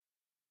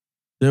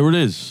There it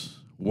is.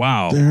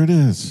 Wow. There it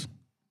is.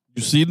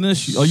 You seeing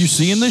this? Are you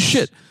seeing this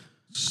shit?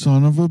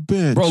 Son of a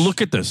bitch. Bro,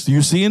 look at this.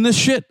 You seeing this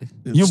shit?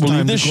 You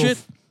believe this shit?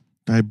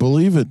 I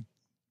believe it.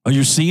 Are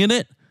you seeing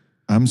it?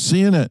 I'm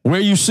seeing it. Where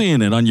are you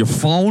seeing it? On your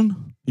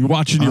phone? You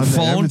watching your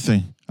phone?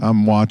 Everything.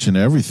 I'm watching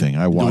everything.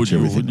 I watch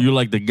everything. You're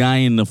like the guy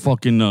in the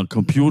fucking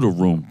computer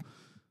room.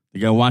 The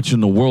guy watching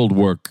the world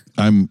work.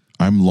 I'm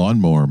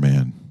Lawnmower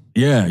Man.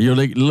 Yeah, you're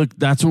like, look,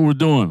 that's what we're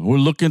doing. We're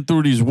looking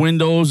through these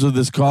windows of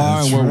this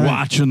car and we're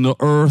watching the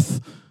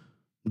earth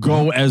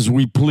go as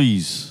we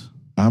please.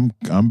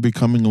 I'm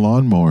becoming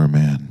Lawnmower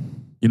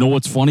Man. You know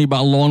what's funny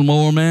about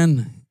Lawnmower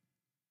Man?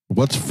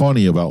 What's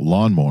funny about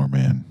Lawnmower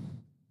Man?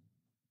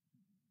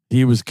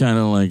 He was kind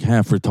of like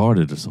half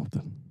retarded or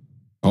something.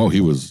 Oh, he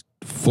was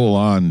full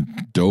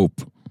on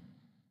dope.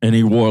 And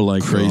he wore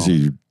like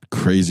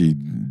crazy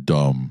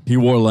dumb. He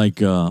wore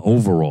like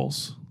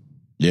overalls.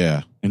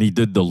 Yeah. And he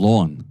did the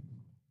lawn.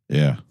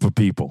 Yeah. For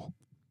people.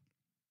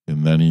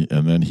 And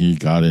then he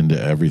got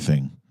into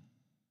everything.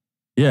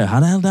 Yeah, how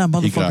the hell that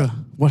motherfucker?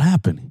 What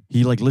happened?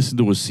 He like listened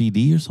to a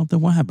CD or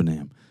something? What happened to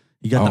him?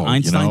 He got the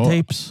Einstein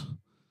tapes?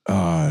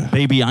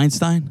 Baby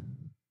Einstein?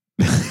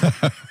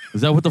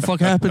 Is that what the fuck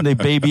happened? They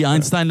baby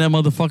Einstein that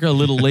motherfucker a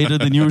little later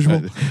than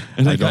usual?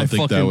 And I don't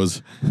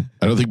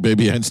think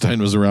Baby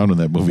Einstein was around when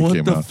that movie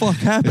came out. What the fuck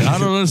happened? I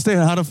don't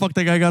understand how the fuck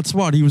that guy got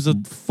smart. He was a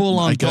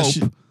full-on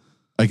dope.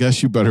 I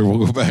guess you better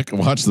go back and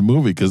watch the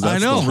movie because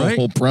that's the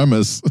whole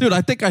premise. Dude,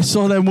 I think I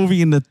saw that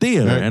movie in the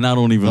theater and I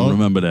don't even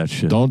remember that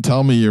shit. Don't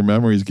tell me your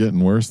memory's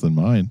getting worse than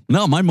mine.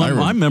 No, my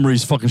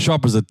memory's fucking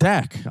sharp as a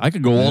tack. I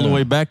could go all the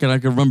way back and I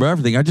could remember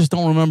everything. I just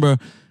don't remember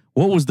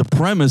what was the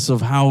premise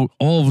of how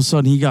all of a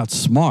sudden he got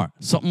smart.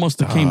 Something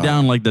must have came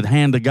down like the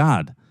hand of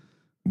God.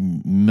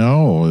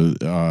 No.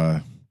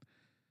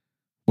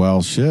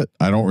 Well, shit.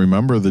 I don't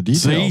remember the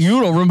details. See, you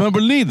don't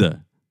remember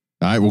neither.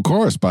 Of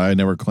course, but I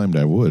never claimed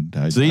I would.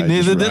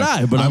 Neither did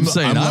I. But I'm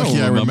saying I don't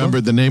remember. I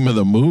remembered the name of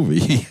the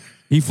movie.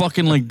 He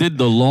fucking like did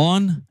the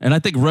lawn, and I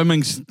think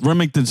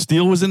Remington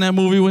Steele was in that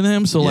movie with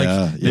him. So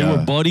like they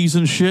were buddies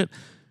and shit.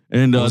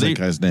 And what was that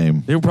guy's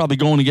name? They were probably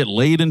going to get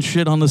laid and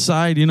shit on the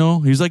side. You know,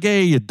 he's like,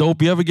 "Hey, you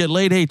dope, you ever get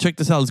laid? Hey, check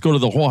this out. Let's go to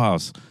the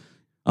whorehouse.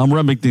 I'm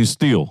Remington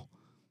Steele."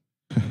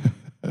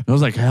 It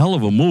was like a hell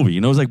of a movie.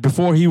 You know, it was like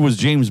before he was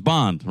James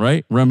Bond,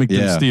 right?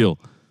 Remington Steele,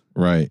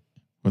 right?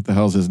 What the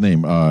hell's his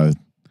name?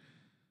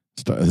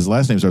 His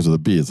last name starts with a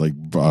B. It's like,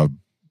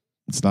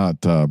 it's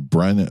not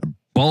Brennan.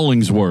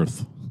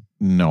 Bollingsworth.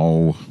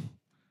 No,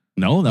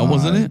 that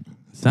wasn't it.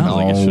 Sounds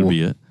like it should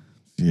be it.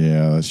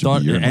 Yeah, that should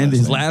be your and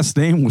his last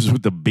name was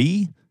with the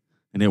B,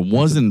 and it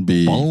wasn't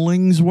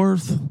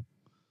Bollingsworth.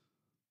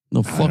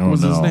 The fuck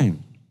was his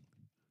name?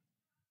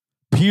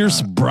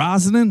 Pierce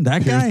Brosnan?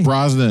 That guy? Pierce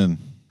Brosnan.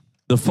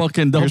 The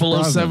fucking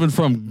 007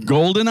 from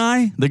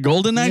GoldenEye? The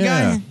GoldenEye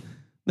guy?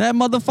 That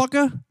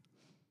motherfucker?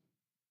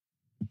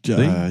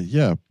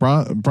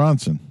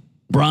 Bronson.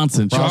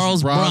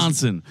 Charles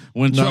Bronson.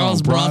 When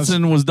Charles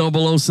Bronson was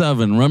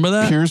 007. Remember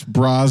that? Pierce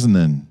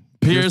Brosnan.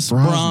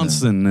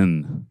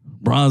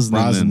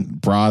 Brosnan.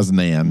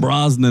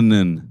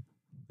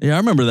 Yeah, I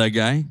remember that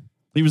guy.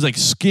 He was like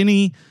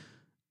skinny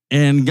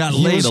and got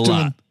laid a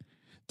lot.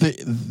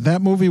 That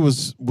movie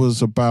was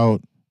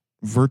about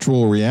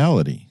virtual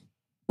reality.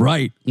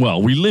 Right.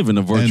 Well, we live in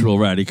a virtual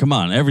reality. Come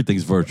on.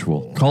 Everything's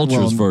virtual.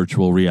 Culture's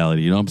virtual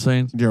reality. You know what I'm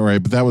saying? Yeah,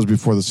 right. But that was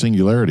before the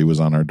singularity was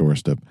on our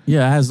doorstep.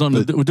 Yeah, it has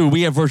nothing to do. Dude,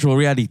 we had virtual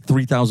reality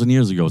 3,000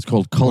 years ago. It's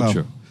called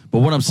culture.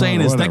 But what I'm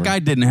saying is that guy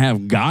didn't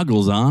have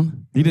goggles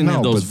on. He didn't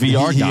have those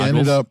VR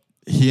goggles.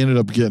 He ended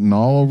up getting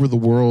all over the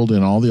world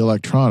in all the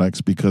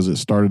electronics because it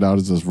started out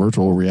as this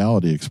virtual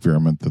reality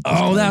experiment.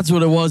 That's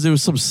what it was. It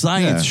was some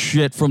science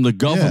shit from the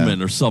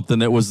government or something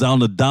that was on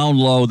the down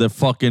low that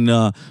fucking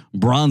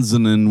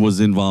Bronson was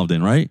involved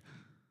in, right?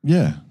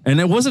 Yeah. And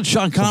it wasn't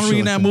Sean Connery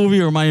in that movie,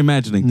 or am I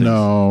imagining things?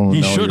 No.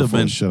 He should have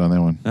been. Shit on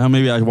that one.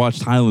 Maybe I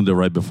watched Highlander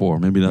right before.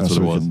 Maybe that's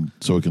what it was.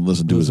 So we can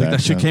listen to his accent.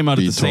 That shit came out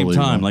at the same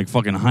time, like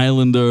fucking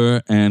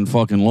Highlander and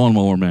fucking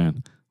Lawnmower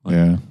Man.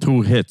 Like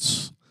 2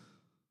 hits.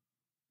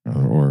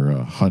 Or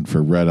Hunt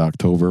for Red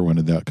October. When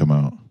did that come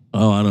out?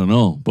 Oh, I don't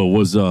know. But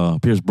was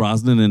Pierce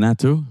Brosnan in that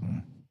too?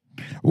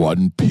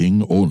 One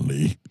ping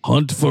only.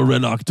 Hunt for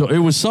Red October. It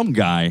was some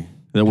guy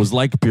that was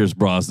like Pierce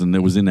Brosnan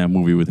that was in that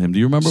movie with him. Do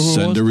you remember who it was?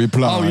 Send a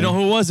reply. Oh, you know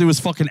who it was? It was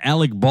fucking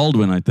Alec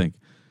Baldwin, I think.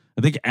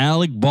 I think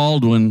Alec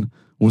Baldwin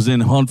was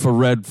in Hunt for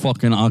Red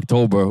fucking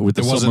October with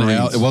the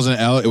submarines. It wasn't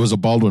Alec. It was a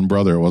Baldwin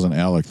brother. It wasn't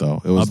Alec, though.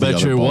 It was I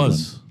bet you it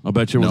was. I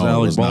bet you it was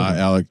Alec Baldwin. Not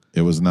Alec.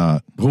 It was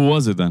not. Who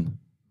was it then?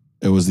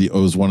 It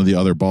was one of the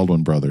other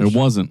Baldwin brothers. It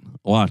wasn't.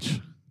 Watch.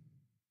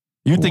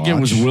 You think it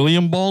was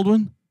William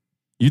Baldwin?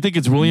 You think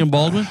it's William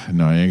Baldwin?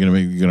 No, you're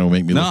gonna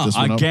make me look this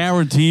one up. I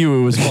guarantee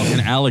you it was fucking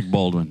Alec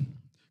Baldwin.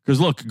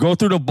 Because look, go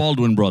through the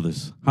Baldwin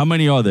brothers. How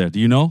many are there? Do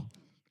you know?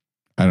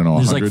 I don't know.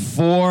 There's 100? Like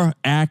 4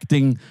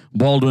 acting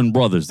Baldwin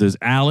brothers. There's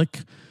Alec,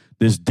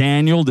 there's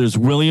Daniel, there's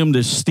William,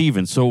 there's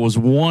Stephen. So it was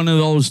one of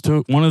those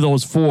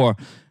 4.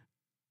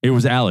 It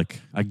was Alec.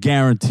 I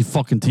guarantee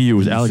fucking to you it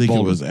was Alec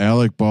Baldwin. It was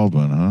Alec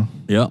Baldwin, huh?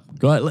 Yep.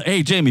 Go ahead.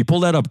 Hey, Jamie, pull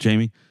that up,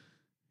 Jamie.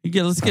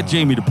 Let's get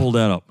Jamie to pull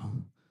that up.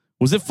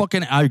 Was it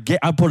fucking? I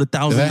put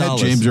 $1,000. That had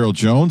James Earl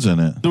Jones in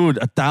it, dude.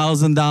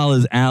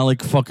 $1,000.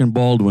 Alec fucking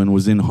Baldwin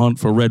was in Hunt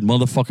for Red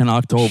motherfucking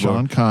October.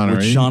 Sean Connery,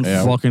 with Sean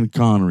fucking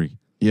Connery.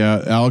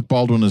 Yeah, Alec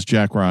Baldwin is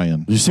Jack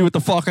Ryan. You see what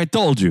the fuck I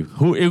told you?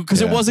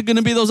 Because it wasn't going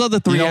to be those other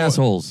three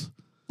assholes.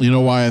 You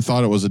know why I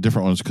thought it was a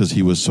different one? It's because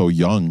he was so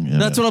young.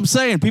 That's what I'm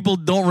saying. People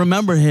don't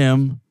remember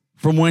him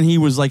from when he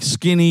was like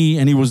skinny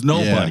and he was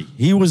nobody. Yeah.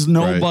 He was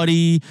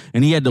nobody,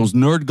 and he had those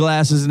nerd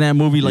glasses in that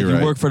movie, like he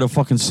worked for the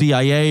fucking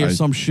CIA or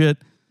some shit.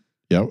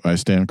 Yep, I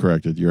stand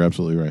corrected. You're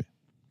absolutely right.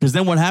 Because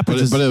then what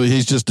happens but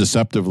he's just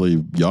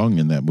deceptively young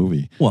in that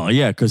movie. Well,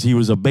 yeah, because he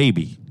was a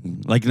baby.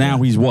 Like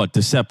now he's what?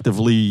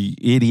 Deceptively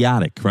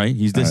idiotic, right?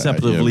 He's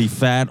deceptively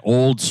fat,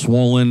 old,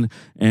 swollen,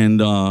 and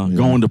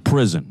going to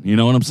prison. You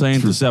know what I'm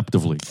saying?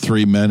 Deceptively.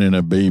 3 men and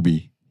a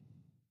baby.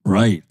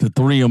 Right. The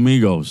 3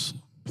 amigos.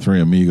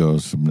 3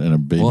 amigos and a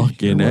baby.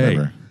 Fucking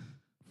whatever.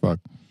 Fuck.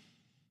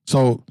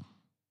 So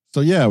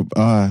yeah,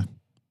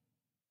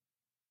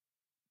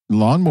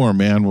 Lawnmower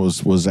Man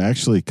was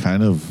actually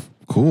kind of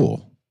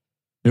cool.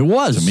 It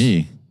was. To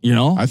me. You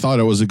know? I thought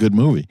it was a good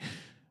movie.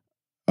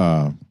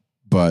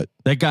 But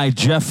that guy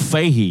Jeff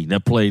Fahey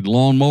that played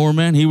Lawnmower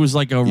Man, he was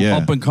like a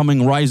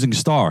up-and-coming rising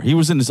star. He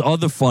was in this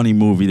other funny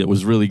movie that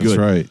was really good.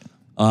 That's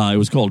right. It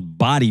was called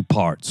Body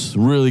Parts.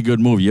 Really good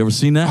movie. You ever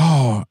seen that?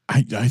 Oh,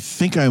 I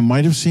think I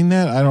might have seen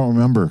that. I don't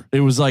remember.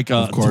 It was like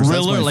a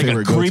thriller, like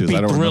a creepy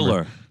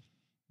thriller.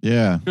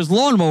 Yeah. Because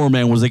Lawnmower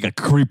Man was like a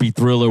creepy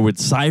thriller with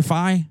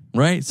sci-fi,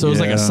 right? So it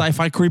was like a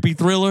sci-fi creepy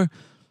thriller,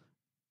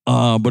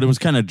 but it was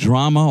kind of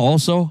drama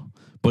also.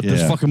 But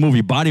this fucking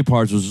movie, Body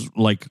Parts, was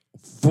like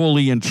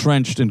fully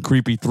entrenched in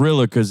creepy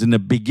thriller because in the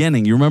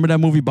beginning, you remember that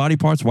movie, Body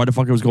Parts? Why the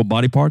fuck it was called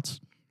Body Parts?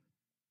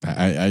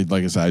 I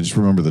like I said, I just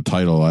remember the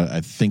title.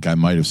 I think I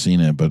might have seen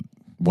it, but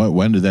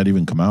when did that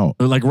even come out?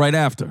 Like right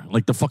after,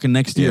 like the fucking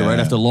next year, right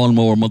after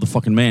Lawnmower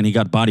motherfucking Man, he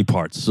got Body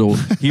Parts. So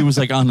he was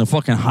like on the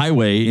fucking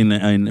highway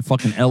in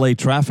fucking LA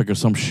traffic or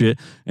some shit.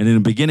 And in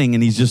the beginning,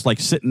 and he's just like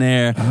sitting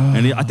there,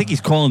 and I think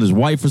he's calling his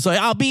wife and saying,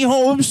 "I'll be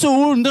home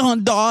soon,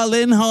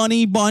 darling,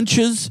 honey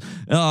bunches,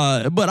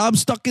 but I'm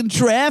stuck in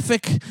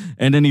traffic."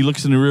 And then he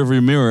looks in the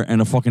rearview mirror,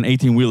 and a fucking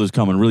 18-wheeler's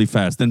coming really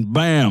fast. Then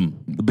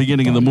bam, the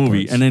beginning of the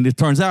movie, and then it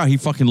turns out he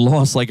fucking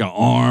lost like an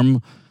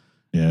arm.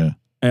 Yeah.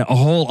 A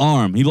whole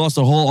arm. He lost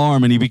a whole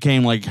arm and he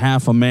became like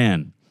half a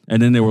man. And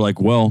then they were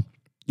like, well,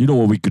 you know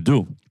what we could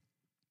do?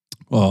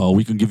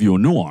 We can give you a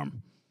new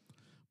arm.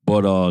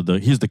 But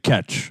here's the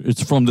catch.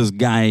 It's from this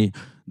guy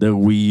that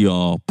we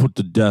put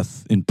to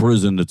death in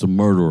prison that's a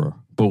murderer.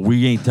 But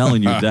we ain't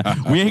telling you that.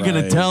 We ain't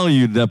going to tell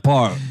you that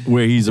part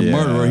where he's a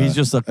murderer. He's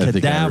just a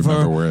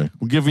cadaver. We're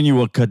giving you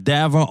a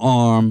cadaver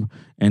arm,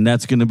 and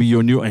that's going to be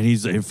your new... And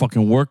it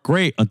fucking worked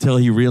great until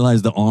he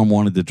realized the arm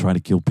wanted to try to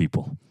kill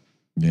people.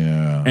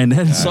 Yeah. And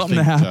then something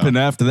happened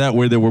after that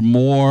where there were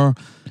more,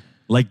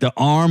 like the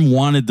arm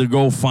wanted to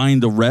go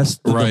find the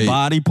rest of the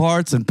body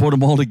parts and put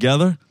them all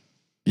together.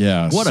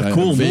 Yeah. What a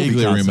cool movie. I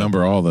vaguely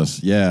remember all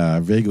this. Yeah,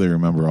 I vaguely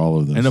remember all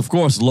of this. And of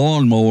course,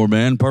 Lawnmower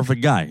Man,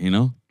 perfect guy, you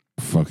know?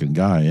 Fucking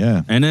guy,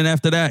 yeah. And then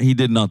after that, he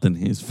did nothing.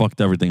 He's fucked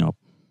everything up.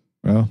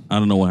 Well, I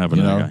don't know what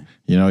happened to that guy.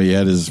 You know, he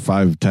had his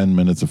 5-10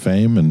 minutes of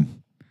fame,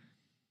 and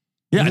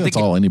I think that's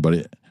all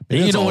anybody...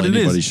 You know what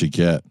anybody should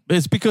get.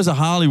 It's because of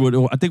Hollywood.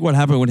 I think what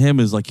happened with him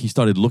is like he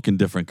started looking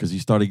different because he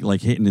started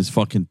like hitting his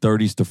fucking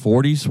 30s to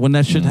 40s when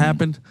that shit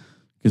happened.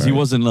 Because he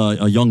wasn't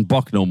a young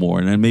buck no more.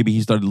 And then maybe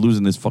he started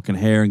losing his fucking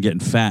hair and getting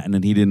fat, and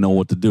then he didn't know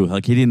what to do.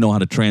 Like he didn't know how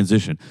to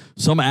transition.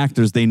 Some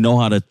actors, they know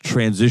how to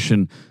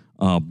transition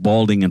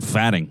balding and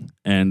fatting,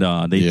 and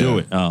they do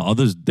it.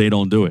 Others, they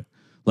don't do it.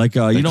 Like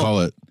they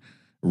call it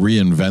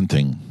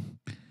reinventing.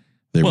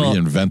 They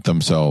reinvent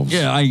themselves.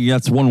 Yeah,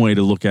 that's one way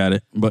to look at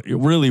it. But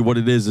really what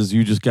it is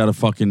you just got to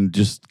fucking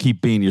just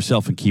keep being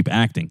yourself and keep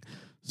acting.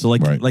 So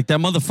like that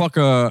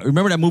motherfucker,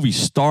 remember that movie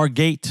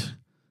Stargate?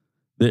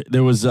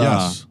 There was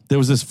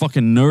this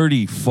fucking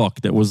nerdy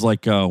fuck that was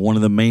like one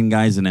of the main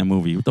guys in that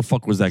movie. What the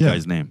fuck was that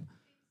guy's name?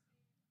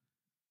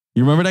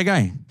 You remember that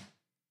guy?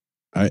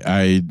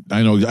 I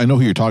know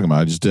who you're talking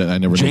about. I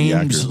never knew the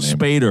actor's name. James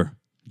Spader.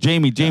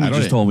 Jamie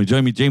just told me.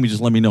 Jamie just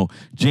let me know.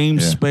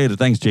 James Spader.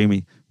 Thanks,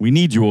 Jamie. We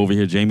need you over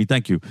here, Jamie.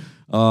 Thank you.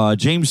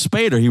 James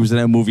Spader, he was in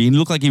that movie. And he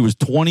looked like he was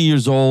 20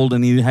 years old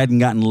and he hadn't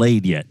gotten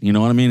laid yet. You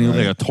know what I mean? He looked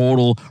like a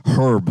total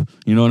herb.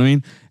 You know what I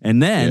mean?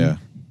 And then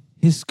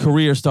his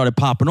career started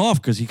popping off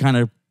because he kind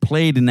of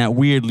played in that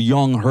weird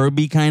young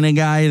Herbie kind of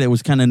guy that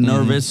was kind of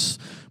nervous,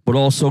 but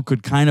also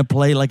could kind of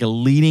play like a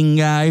leading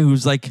guy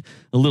who's like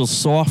a little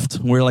soft,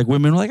 where like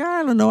women were like,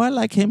 I don't know, I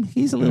like him.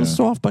 He's a little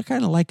soft, but I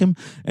kind of like him.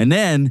 And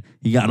then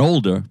he got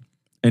older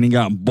and he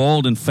got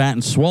bald and fat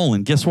and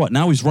swollen. Guess what?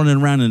 Now he's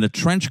running around in a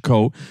trench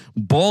coat,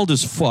 bald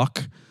as fuck,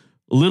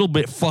 a little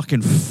bit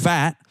fucking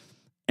fat,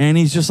 and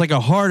he's just like a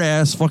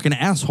hard-ass fucking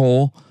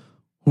asshole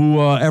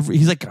who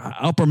he's like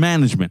upper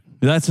management.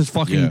 That's his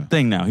fucking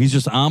thing now. He's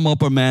just, I'm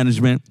upper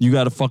management. You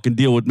got to fucking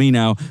deal with me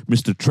now,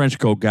 Mr.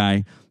 Trenchcoat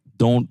guy.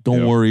 Don't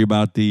worry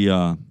about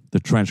the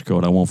trench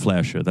coat. I won't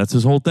flash you. That's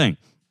his whole thing.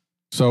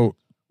 So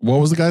what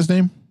was the guy's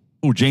name?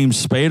 Who,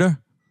 James Spader?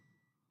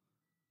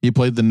 He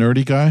played the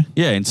nerdy guy?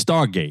 Yeah, in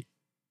Stargate.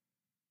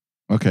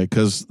 Okay,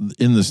 because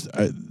in this,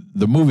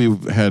 the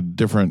movie had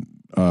different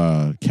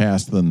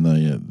cast than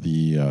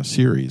the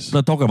series. I'm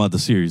not talking about the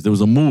series. There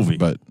was a movie.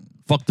 But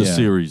fuck the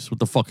series. What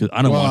the fuck?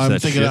 I don't watch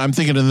that shit. I'm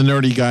thinking of the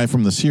nerdy guy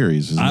from the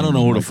series. I don't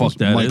know who the fuck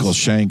that is. Michael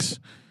Shanks.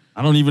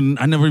 I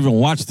never even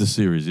watched the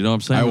series. You know what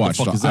I'm saying?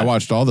 I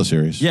watched all the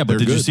series. Yeah, but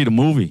did you see the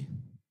movie?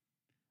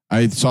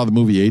 I saw the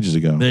movie ages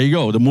ago. There you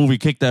go. The movie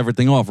kicked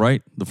everything off,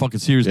 right? The fucking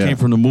series came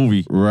from the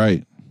movie.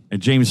 Right.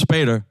 And James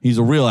Spader, he's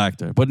a real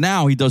actor. But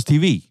now he does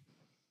TV.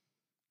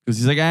 Because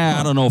he's like,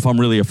 I don't know if I'm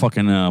really a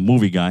fucking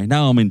movie guy.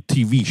 Now I'm in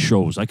TV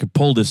shows. I could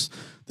pull this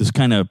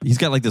kind of, he's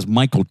got like this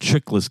Michael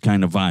Chiklis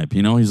kind of vibe,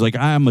 you know? He's like,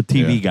 I'm a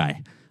TV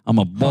guy. I'm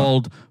a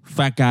bald,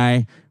 fat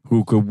guy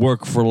who could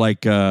work for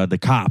like the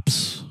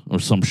cops or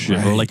some shit.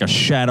 Right. Or like a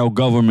shadow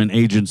government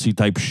agency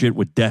type shit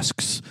with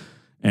desks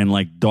and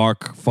like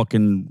dark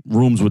fucking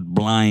rooms with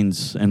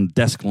blinds and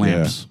desk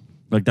lamps. Yeah.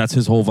 Like that's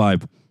his whole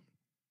vibe.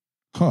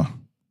 Huh.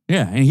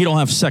 Yeah, and he don't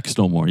have sex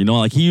no more. You know,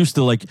 like he used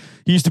to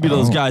be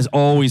those guys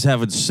always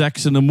having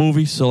sex in the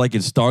movie. So like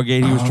in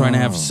Stargate, he was trying to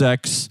have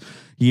sex.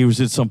 He was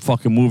in some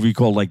fucking movie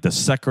called like The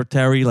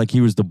Secretary. Like he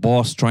was the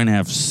boss trying to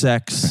have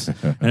sex.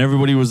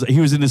 And he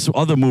was in this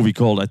other movie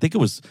called, I think it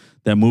was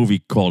that movie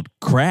called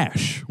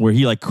Crash, where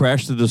he like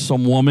crashed into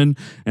some woman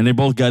and they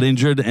both got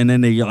injured. And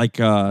then they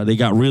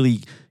got really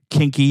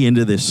kinky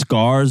into the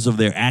scars of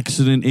their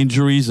accident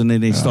injuries. And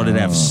then they started to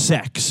have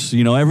sex.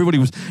 You know, everybody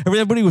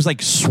was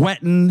like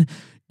sweating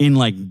in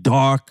like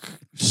dark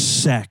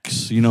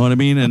sex, you know what I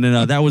mean? And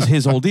then that was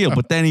his whole deal.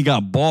 But then he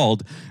got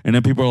bald, and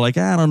then people are like,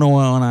 I don't know,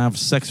 I want to have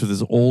sex with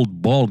this old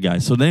bald guy.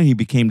 So then he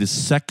became this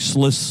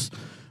sexless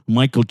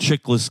Michael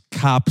Chiklis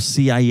cop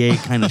CIA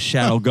kind of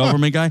shadow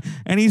government guy,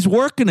 and he's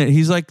working it.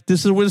 He's like,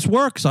 this is where this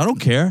works. I don't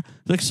care.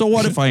 He's like, so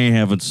what if I ain't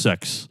having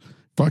sex?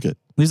 Fuck it.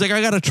 He's like,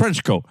 I got a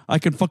trench coat. I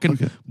can fucking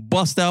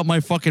bust out my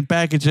fucking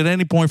package at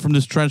any point from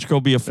this trench coat,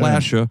 be a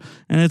flasher,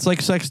 and it's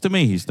like sex to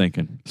me, he's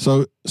thinking.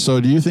 So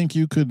do you think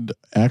you could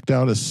act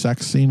out a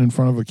sex scene in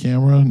front of a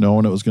camera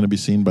knowing it was going to be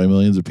seen by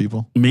millions of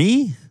people?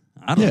 Me?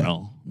 I don't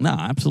know. No,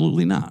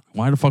 absolutely not.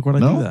 Why the fuck would I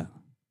do that?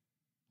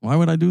 Why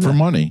would I do that? For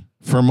money.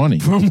 For money.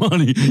 For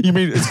money. You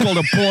mean it's called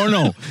a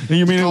porno? And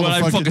you mean when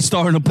I fucking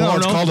star in a porno? No,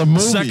 it's called a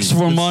movie. Sex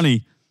for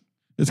money.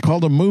 It's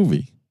called a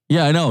movie.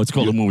 Yeah, I know it's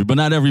called a movie, but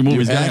not every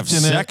movie's got to have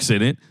sex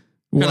in it.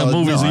 What kind of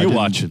movies are you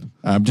watching?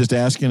 I'm just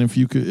asking if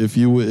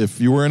you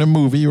were in a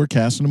movie, you were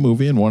cast in a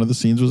movie, and one of the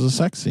scenes was a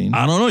sex scene.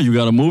 I don't know. You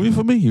got a movie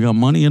for me? You got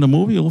money in a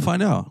movie? We'll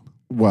find out.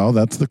 Well,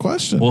 that's the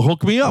question. Well,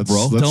 hook me up,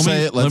 bro. Let me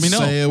know. Let's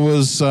say it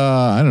was,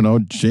 I don't know,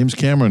 James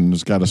Cameron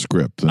has got a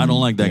script. I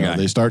don't like that guy.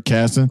 They start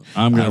casting.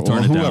 I'm going to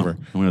turn it down.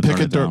 Whoever. Pick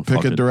a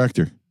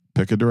director.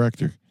 Pick a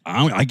director.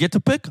 I get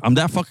to pick? I'm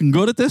that fucking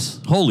good at this?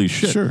 Holy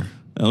shit. Sure.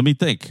 Let me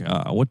think.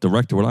 What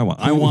director would I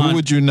want?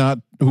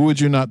 Who would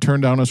you not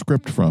turn down a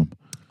script from?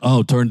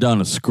 Oh, turn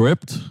down a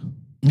script?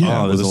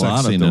 Yeah. There's a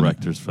lot of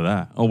directors for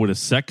that. Oh, with a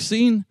sex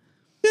scene?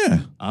 Yeah.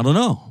 I don't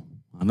know.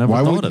 I never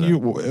thought of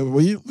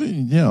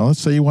that. Let's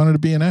say you wanted to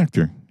be an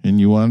actor and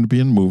you wanted to be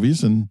in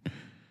movies and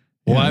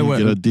you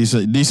get a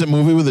decent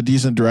movie with a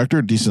decent director,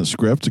 a decent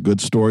script, a good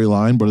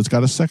storyline, but it's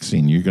got a sex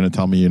scene. You're going to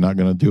tell me you're not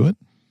going to do it?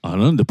 I don't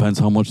know. It depends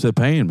how much they're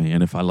paying me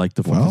and if I like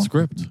the fucking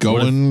script.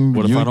 What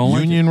if I don't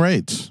like union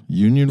rates?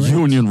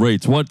 Union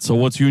rates. What? So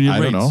what's union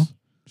rates? I don't know.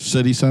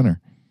 City Center.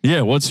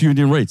 Yeah, what's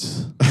union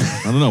rates?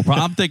 I don't know.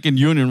 I'm thinking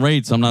union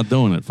rates. I'm not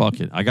doing it. Fuck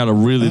it. I got to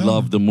really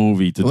love the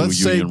movie to do union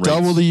rates. Let's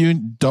say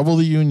double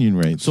the union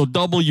rates. So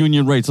double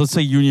union rates. Let's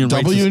say union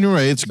rates. Double union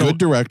rates, good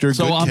director,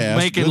 good cast,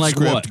 making good like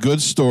script, what?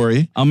 Good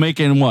story. I'm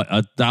making what?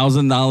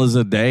 $1,000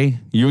 a day?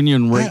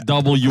 Union rate,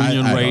 double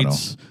union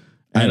rates.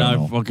 And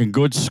I fucking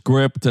good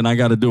script, and I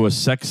got to do a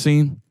sex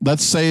scene.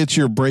 Let's say it's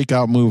your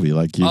breakout movie,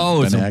 like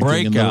it's a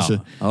breakout.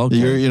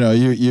 Okay,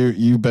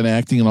 you've been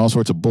acting in all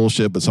sorts of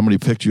bullshit, but somebody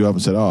picked you up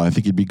and said, "Oh, I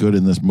think you'd be good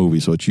in this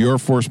movie." So it's your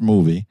first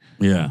movie.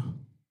 Yeah,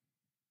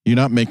 you're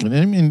not making.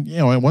 I mean,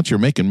 once you're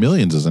making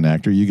millions as an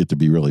actor, you get to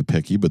be really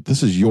picky. But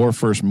this is your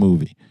first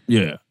movie.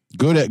 Yeah,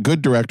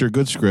 good director,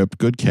 good script,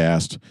 good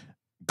cast,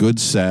 good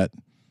set,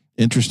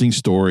 interesting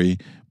story,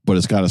 but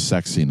it's got a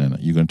sex scene in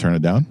it. You gonna turn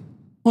it down?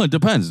 Well, it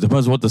depends.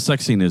 Depends what the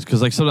sex scene is.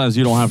 Because like sometimes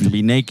you don't have to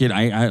be naked.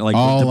 I like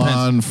all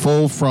on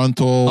full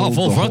frontal. Oh,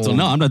 full frontal.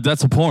 No, I'm not.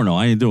 That's a porno.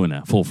 I ain't doing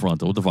that. Full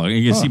frontal. What the fuck?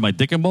 You can see my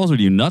dick and balls? Are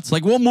you nuts?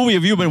 Like what movie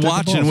have you been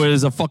watching where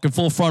there's a fucking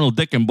full frontal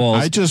dick and balls?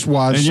 I just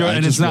watched.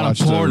 And it's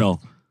not a porno.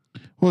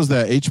 What was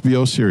that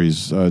HBO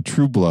series?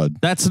 True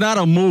Blood. That's not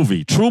a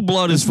movie. True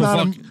Blood is for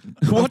fuck.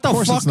 What the fuck? Of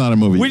course it's not a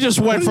movie. We just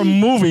went from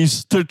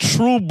movies to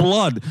True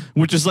Blood,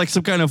 which is like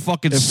some kind of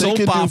fucking soap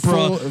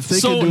opera.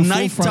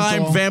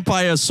 Nighttime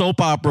vampire soap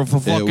opera for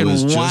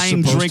fucking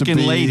wine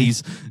drinking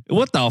ladies.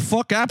 What the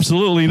fuck?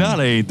 Absolutely not.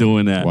 I ain't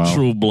doing that. Wow.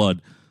 True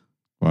Blood.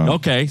 Wow.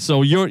 Okay,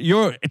 so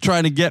you're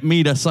trying to get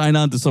me to sign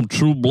on to some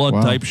True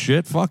Blood type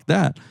shit? Fuck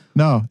that.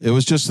 No, it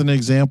was just an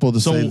example to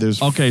say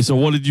there's... Okay, so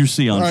what did you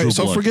see on True Blood?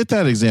 So forget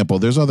that example.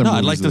 There's other movies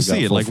I'd like to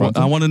see it. Like,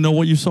 I want to know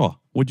what you saw.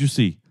 What'd you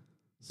see?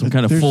 Some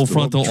kind of full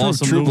frontal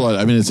awesome True Blood.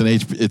 I mean, it's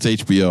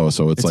HBO,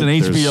 so it's like an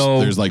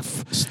HBO. There's like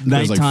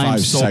nighttime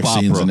 5 soap sex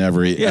opera. scenes in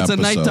every episode. It's a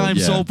nighttime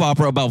soap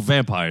opera about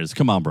vampires.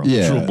 Come on, bro.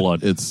 Yeah, True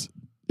Blood.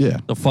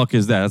 The fuck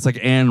is that? It's like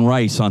Anne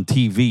Rice on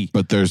TV.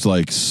 But there's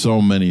like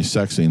so many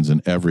sex scenes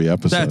in every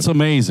episode. That's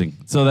amazing.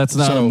 So that's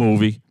not a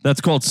movie.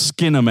 That's called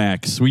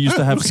Skinamax. We used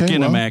to have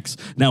Skinamax.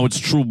 Now it's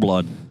True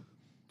Blood.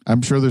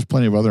 I'm sure there's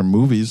plenty of other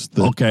movies.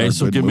 So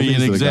give me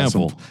an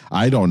example.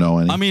 I don't know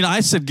any. I mean,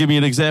 I said give me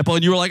an example,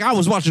 and you were like, I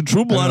was watching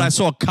True Blood. I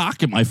saw a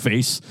cock in my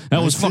face.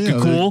 That was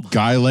fucking cool.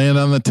 Guy laying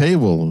on the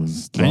table.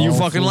 And you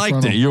fucking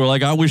liked it. You were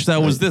like, I wish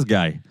that was this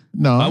guy.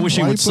 No. I wish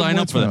he would sign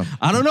up for that.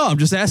 I don't know. I'm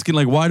just asking,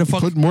 like, why the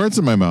fuck? Putting words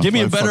in my mouth. Give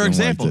me a better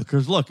example.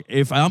 Because, look,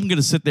 if I'm going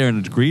to sit there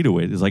and agree to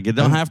it, it's like, it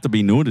don't have to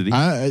be nudity.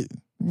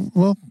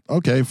 Well,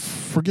 okay.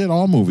 Forget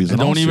all movies. They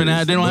don't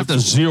have to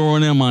zero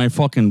in on my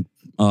fucking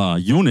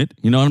unit.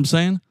 You know what I'm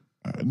saying?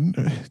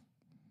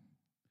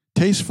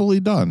 Tastefully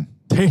done.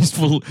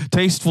 Tastefully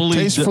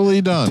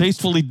done.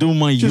 Tastefully do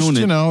my unit.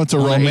 You know, it's a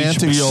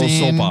romantic HBO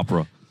scene. soap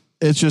opera.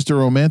 It's just a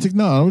romantic.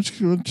 No, it's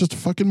just a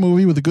fucking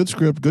movie with a good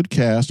script, good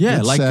cast. Yeah,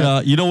 good like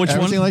set, you know which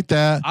everything one? like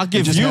that. I'll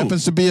give it just you.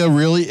 happens to be a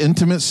really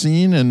intimate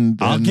scene,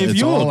 and I'll give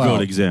you a good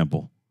out.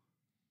 example.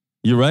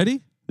 You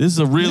ready? This is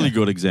a really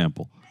good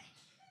example.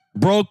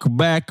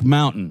 Brokeback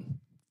Mountain.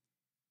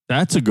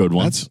 That's a good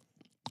one.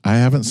 I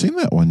haven't seen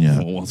that one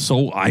yet. Well,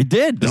 so I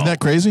did. Isn't that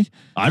crazy?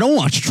 I don't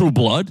watch True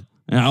Blood.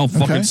 And I don't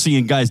fucking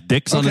seeing guys'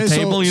 dicks on the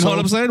table. You know what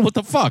I'm saying? What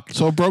the fuck?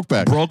 So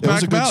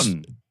Brokeback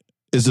Mountain.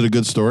 Is it a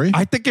good story?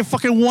 I think it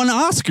fucking won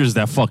Oscars,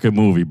 that fucking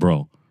movie,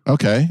 bro.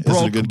 Okay.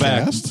 Is it a good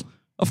cast?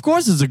 Of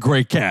course it's a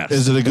great cast.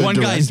 Is it a good One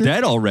director? Guy's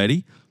dead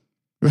already.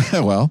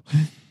 Well,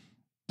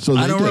 so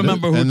I don't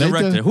remember who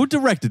directed it. Who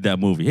directed that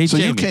movie? Hey, so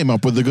Jamie. You came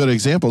up with a good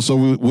example.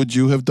 So would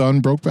you have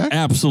done Brokeback?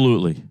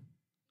 Absolutely.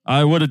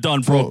 I would have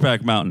done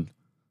Brokeback Mountain.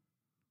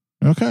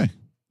 Okay.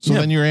 So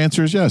then your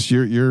answer is yes.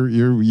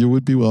 You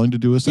would be willing to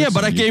do a sex scene.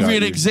 But I gave you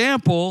an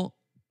example,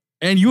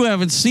 and you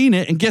haven't seen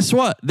it. And guess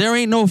what? There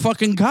ain't no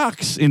fucking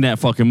cocks in that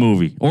fucking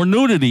movie or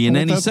nudity in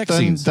any sex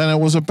scenes. Then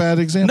it was a bad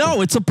example.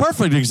 No, it's a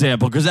perfect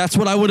example because that's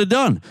what I would have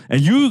done.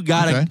 And you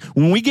gotta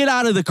when we get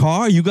out of the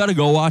car, you gotta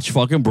go watch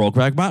fucking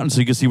Brokeback Mountain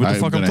so you can see what the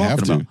fuck I'm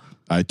talking about.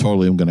 I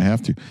totally am gonna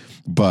have to.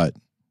 But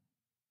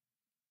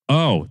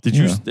did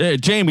you,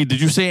 Jamie?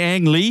 Did you say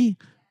Ang Lee?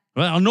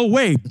 Well, no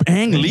way.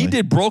 Ang Lee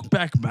did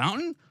Brokeback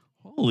Mountain.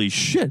 Holy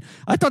shit.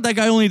 I thought that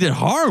guy only did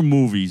horror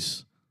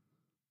movies.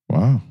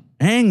 Wow.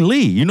 Ang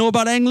Lee. You know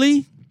about Ang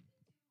Lee?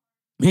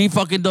 He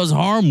fucking does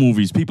horror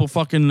movies. People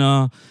fucking,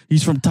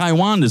 he's from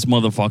Taiwan, this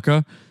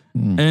motherfucker.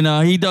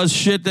 And he does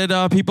shit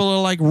that people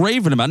are like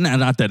raving about.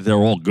 Not that they're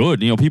all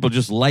good. You know, people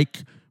just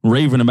like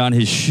raving about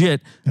his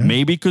shit. Yeah.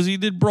 Maybe because he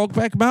did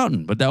Brokeback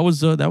Mountain. But that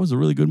was a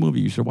really good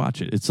movie. You should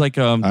watch it. It's like...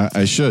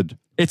 I should.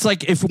 It's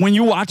like when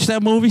you watch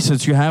that movie,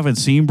 since you haven't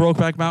seen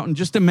Brokeback Mountain,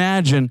 just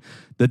imagine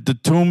that the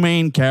two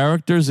main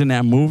characters in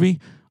that movie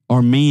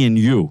are me and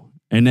you.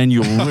 And then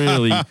you'll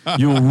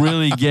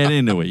really get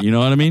into it. You know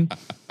what I mean?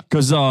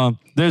 Because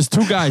there's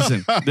two guys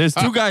in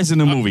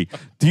the movie.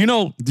 Do you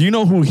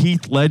know who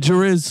Heath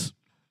Ledger is?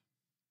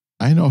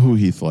 I know who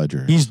Heath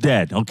Ledger is. He's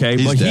dead,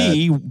 okay? But dead.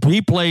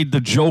 He played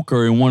the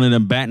Joker in one of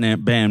them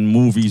Batman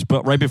movies,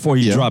 but right before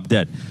he dropped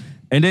dead.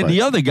 And then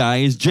the other guy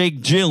is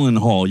Jake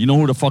Gyllenhaal. You know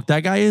who the fuck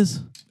that guy is?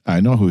 I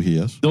know who he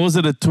is. Those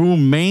are the two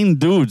main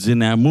dudes in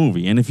that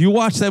movie. And if you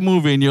watch that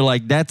movie and you're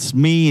like, that's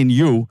me and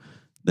you,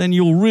 then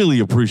you'll really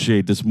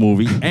appreciate this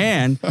movie.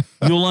 And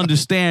you'll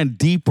understand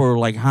deeper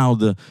like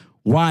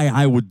why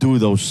I would do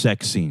those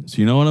sex scenes.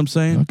 You know what I'm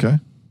saying? Okay.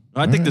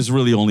 I think there's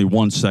really only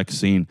one sex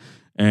scene.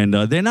 And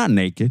they're not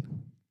naked.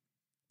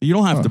 You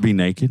don't have to be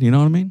naked. You know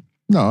what I mean?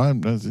 No.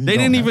 They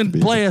didn't even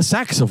play a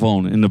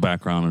saxophone in the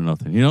background or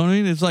nothing. You know what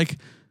I mean? It's like,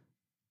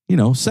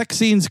 sex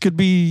scenes could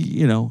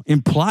be,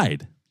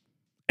 implied.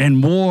 And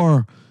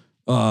more,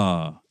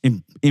 I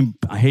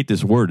hate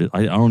this word.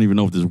 I don't even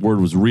know if this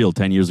word was real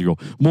 10 years ago.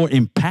 More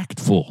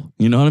impactful.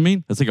 You know what I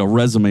mean? That's like a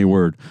resume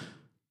word.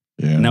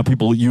 Yeah. Now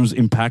people use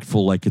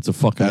impactful like it's a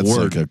fucking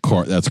word.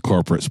 That's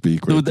corporate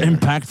speak. Right there.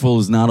 Impactful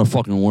is not a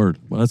fucking word.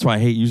 Well, that's why I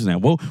hate using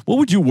that. What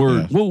would you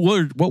word? Yeah.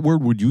 What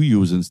word would you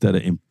use instead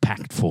of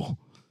impactful?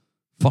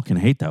 Fucking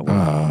hate that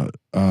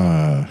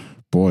word.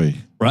 Boy.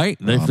 Right?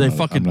 I'm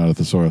not a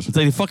thesaurus.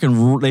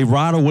 They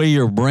rot away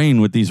your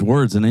brain with these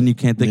words, and then you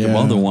can't think of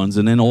other ones,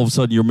 and then all of a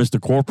sudden you're Mr.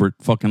 Corporate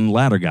fucking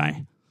ladder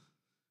guy.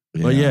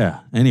 Yeah.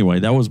 But anyway,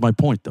 that was my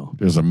point, though.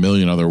 There's a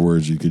million other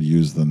words you could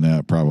use than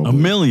that, probably. A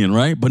million,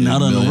 right? But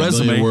not on a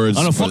resume. Words,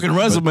 on a fucking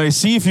resume,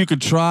 see if you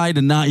could try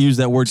to not use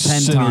that word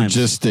 10 times.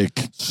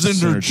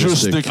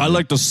 Synergistic. I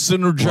like to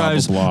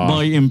synergize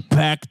my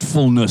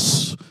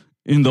impactfulness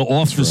in the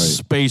office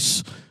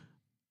space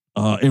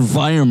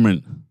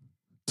environment.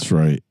 That's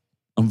right.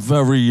 I'm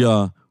very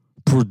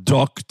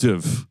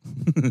productive.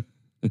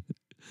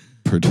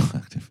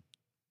 Productive.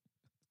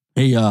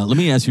 Hey, let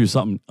me ask you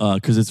something,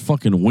 because it's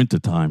fucking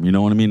wintertime, you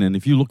know what I mean? And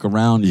if you look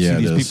around, you see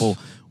these people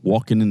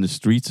walking in the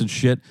streets and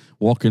shit,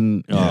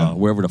 walking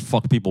wherever the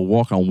fuck people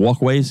walk on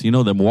walkways,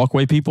 them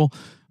walkway people.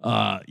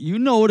 You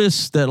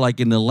notice that like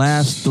in the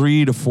last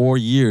 3 to 4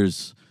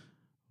 years,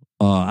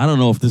 I don't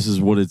know if this is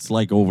what it's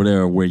like over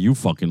there where you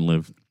fucking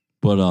live,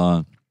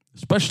 but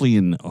especially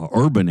in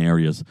urban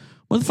areas,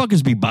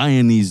 motherfuckers be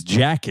buying these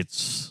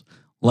jackets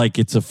like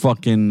it's a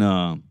fucking,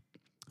 I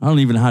don't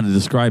even know how to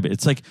describe it.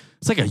 It's like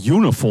a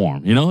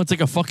uniform, you know? It's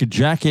like a fucking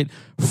jacket,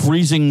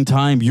 freezing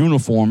time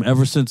uniform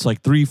ever since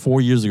like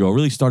 3-4 years ago. It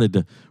really started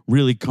to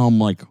really come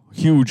like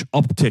huge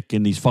uptick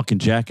in these fucking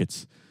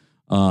jackets.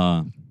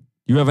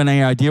 You have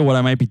any idea what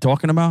I might be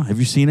talking about? Have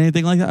you seen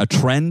anything like that? A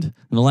trend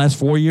in the last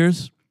 4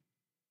 years?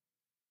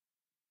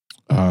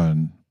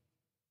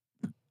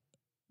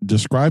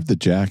 Describe the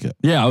jacket.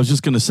 Yeah, I was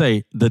just going to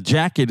say, the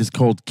jacket is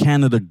called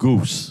Canada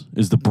Goose,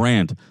 is the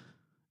brand.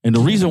 And the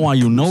reason why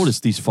you notice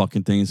these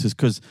fucking things is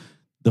because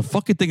the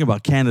fucking thing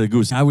about Canada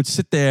Goose, I would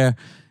sit there,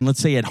 let's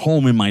say at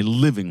home in my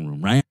living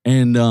room, right?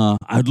 And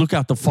I'd look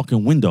out the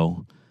fucking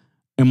window,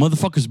 and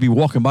motherfuckers be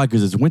walking by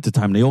because it's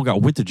wintertime. They all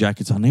got winter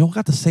jackets on. They all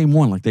got the same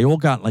one. Like, they all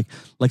got,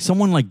 like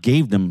someone, like,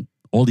 gave them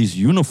all these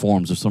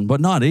uniforms or something.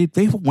 But no, they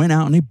went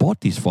out and they bought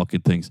these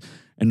fucking things.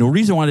 And the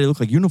reason why they look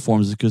like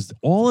uniforms is because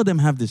all of them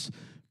have this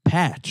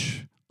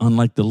patch on,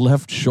 like, the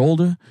left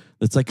shoulder.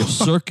 It's like a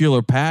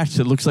circular patch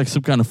that looks like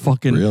some kind of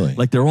fucking... Really?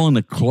 Like they're all in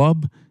a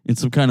club in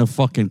some kind of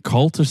fucking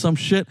cult or some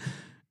shit.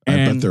 And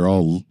I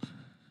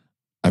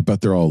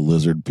bet they're all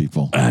lizard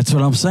people. That's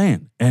what I'm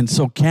saying. And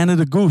so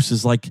Canada Goose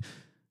is like...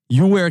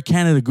 You wear a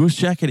Canada Goose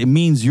jacket, it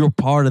means you're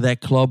part of that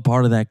club,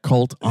 part of that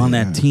cult, on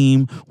that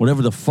team,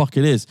 whatever the fuck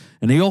it is.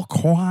 And they all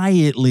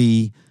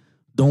quietly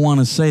don't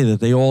want to say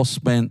that they all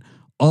spent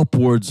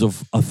upwards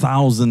of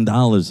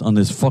 $1,000 on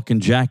this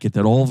fucking jacket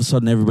that all of a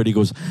sudden everybody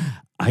goes,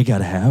 I got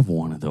to have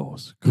one of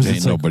those.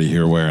 Ain't nobody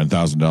here wearing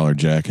 $1,000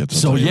 jackets.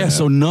 So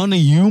none of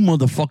you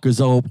motherfuckers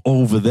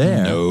over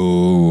there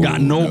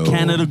got no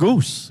Canada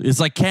Goose. It's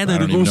like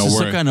Canada Goose is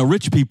some kind of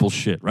rich people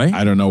shit, right?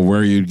 I don't know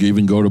where you'd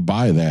even go to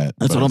buy that.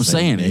 That's what I'm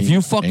saying. If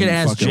you fucking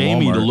ask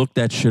Jamie Walmart to look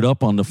that shit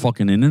up on the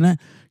fucking internet,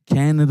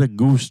 Canada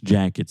Goose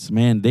jackets,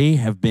 man, they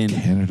have been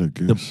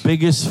the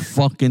biggest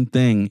fucking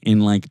thing in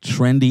like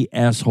trendy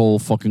asshole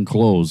fucking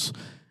clothes.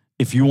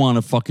 If you want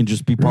to fucking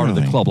just be part of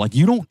the club, like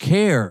you don't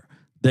care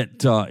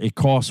that it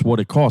costs what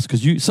it costs.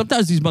 Because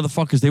sometimes these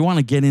motherfuckers, they want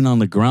to get in on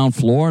the ground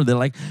floor. They're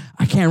like,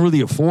 I can't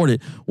really afford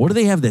it. What do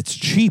they have that's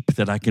cheap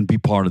that I can be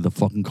part of the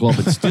fucking club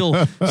and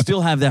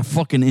still have that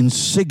fucking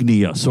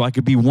insignia so I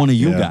could be one of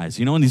you guys?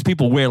 You know, and these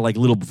people wear like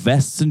little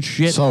vests and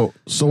shit. So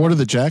what are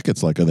the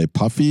jackets like? Are they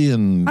puffy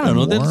and I don't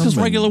know. They're just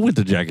regular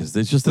winter jackets.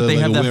 It's just that they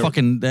have that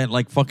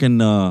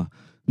fucking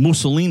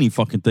Mussolini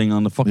fucking thing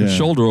on the fucking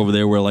shoulder over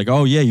there where like,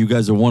 oh yeah, you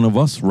guys are one of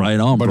us, right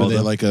on, but brother.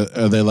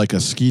 Are they like a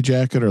ski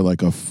jacket or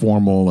like a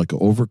formal, like an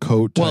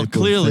overcoat type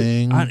of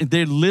thing?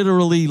 They're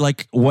literally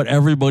like what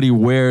everybody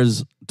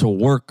wears to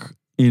work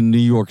in New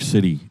York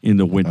City in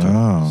the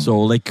winter.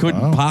 So they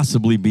couldn't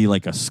possibly be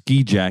like a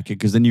ski jacket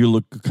because then you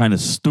look kind of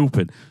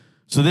stupid.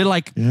 So they're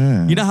like,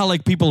 you know how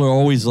like people are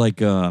always like,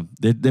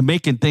 they're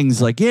making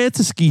things like, yeah, it's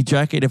a ski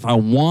jacket if I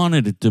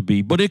wanted it to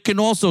be, but it can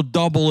also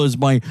double as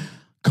my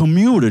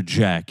commuter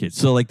jacket.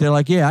 So like they're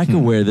like, yeah, I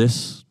could wear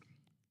this.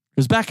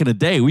 Because back in the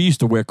day, we used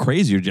to wear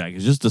crazier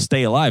jackets just to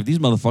stay alive. These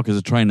motherfuckers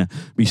are trying to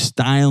be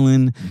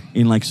styling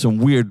in like some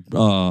weird,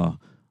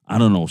 I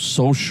don't know,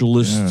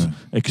 socialist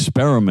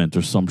experiment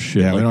or some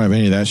shit. Yeah, we don't have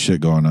any of that shit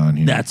going on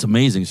here. That's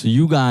amazing. So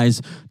you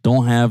guys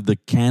don't have the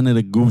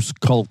Canada Goose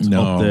cult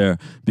up there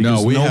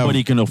because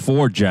nobody can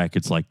afford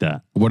jackets like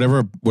that.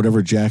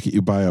 Whatever jacket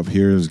you buy up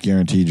here is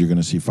guaranteed you're going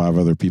to see 5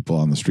 other people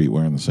on the street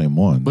wearing the same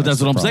one. But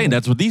that's what I'm saying.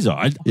 That's what these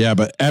are. Yeah,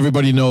 but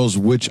everybody knows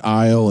which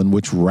aisle and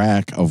which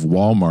rack of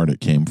Walmart it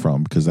came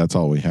from because that's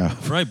all we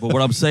have. Right, but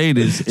what I'm saying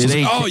is it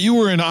ain't... Oh, you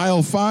were in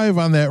aisle 5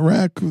 on that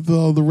rack with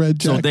all the red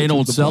jackets. So they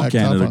don't sell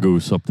Canada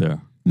Goose up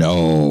there.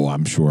 No,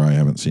 I'm sure I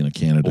haven't seen a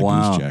Canada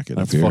Goose jacket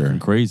up here. That's fucking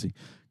crazy.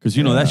 Because,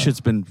 you know, that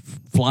shit's been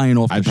flying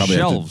off the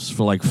shelves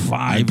for like 5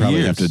 years. I'd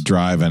probably have to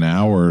drive an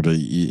hour to,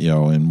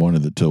 in one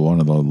of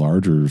the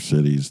larger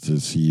cities to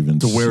see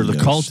where the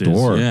cult is.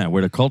 Yeah,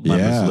 where the cult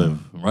members live.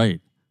 Right.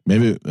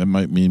 Maybe it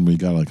might mean we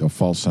got like a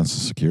false sense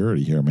of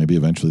security here. Maybe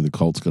eventually the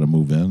cult's going to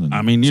move in. And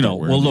I mean,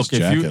 look,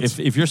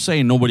 if you're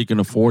saying nobody can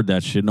afford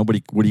that shit,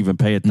 nobody would even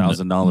pay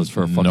 $1,000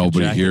 for a fucking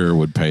Nobody jacket. here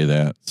would pay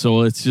that.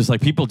 So it's just like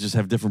people just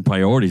have different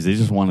priorities. They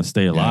just want to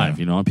stay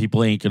alive, you know. And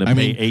people ain't going to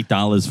pay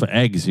 $8 for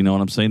eggs. You know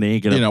what I'm saying? They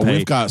ain't going to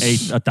pay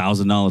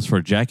 $1,000 for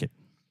a jacket.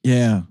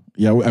 Yeah,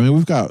 yeah. I mean,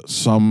 we've got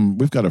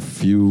a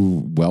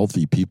few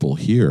wealthy people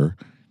here.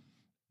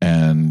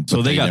 And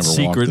so they got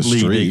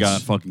they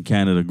got fucking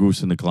Canada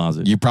Goose in the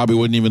closet. You probably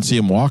wouldn't even see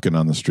them walking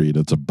on the street.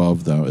 It's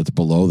above them. It's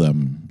below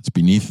them. It's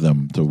beneath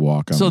them to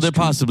walk on. So they're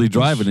possibly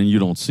driving and you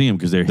don't see them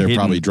because they're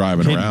probably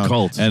driving around.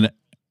 Cults. And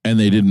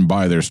they didn't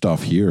buy their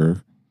stuff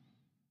here.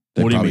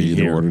 They probably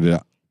either ordered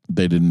it.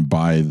 They didn't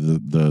buy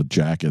the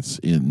jackets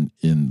in.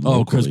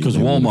 Because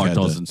Walmart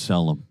doesn't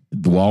sell them.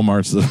 The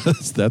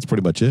Walmart's that's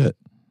pretty much it.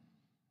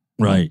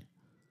 Right.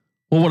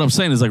 Well, what I'm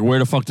saying is like, where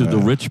the fuck do the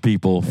rich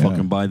people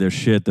fucking buy their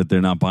shit that they're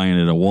not buying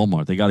it at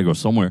Walmart? They got to go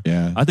somewhere.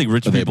 Yeah, I think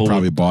rich people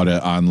probably bought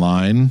it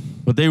online.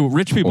 But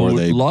rich people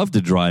would love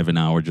to drive an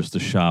hour just to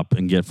shop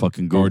and get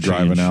fucking Gucci. Or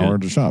drive an hour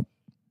to shop.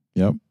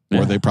 Yep.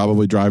 Yeah. Or they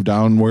probably drive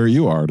down where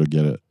you are to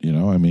get it. You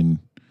know, I mean,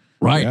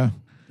 right? Yeah.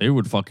 They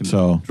would fucking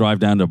drive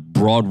down to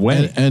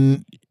Broadway.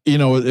 And you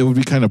know, it would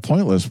be kind of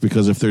pointless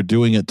because if they're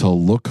doing it to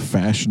look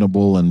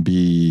fashionable and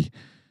be,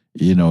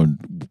 you know,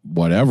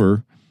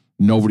 whatever.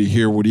 Nobody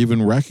here would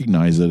even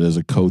recognize it as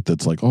a coat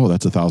that's like, oh,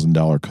 that's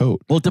 $1,000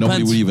 coat. Well, it depends.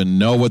 Nobody would even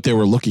know what they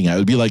were looking at. It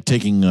would be like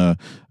taking a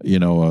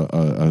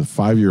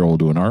 5-year-old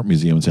to an art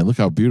museum and saying, look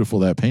how beautiful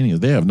that painting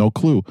is. They have no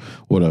clue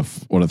what a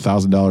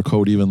 $1,000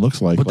 coat even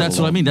looks like. But that's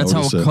what I mean. That's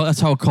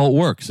how a cult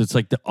works. It's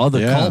like the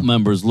other cult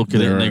members look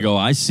at it and they go,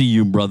 I see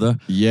you, brother.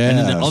 Yeah. And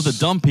then the other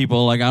dumb people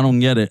are like, I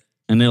don't get it.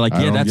 And they're like,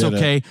 yeah, that's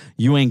okay.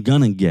 You ain't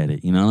gonna get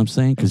it. You know what I'm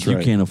saying? Because you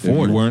can't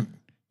afford it.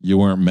 You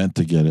weren't meant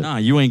to get it. Nah,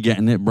 you ain't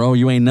getting it, bro.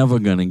 You ain't never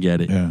going to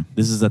get it. Yeah.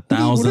 This is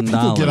 $1,000. What do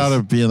people get out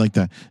of being like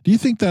that? Do you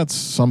think that's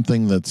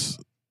something that's,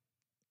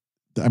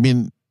 I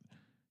mean,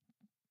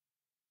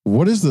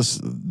 what is this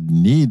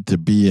need to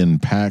be in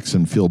packs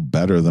and feel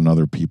better than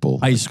other people?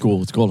 High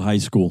school. It's called high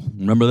school.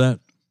 Remember that?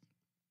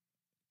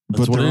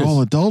 That's but they're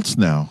all adults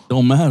now.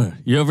 Don't matter.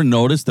 You ever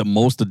notice that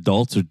most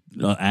adults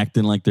are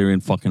acting like they're in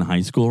fucking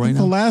high school right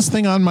now? The last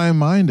thing on my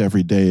mind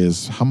every day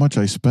is how much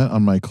I spent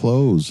on my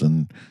clothes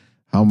and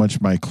how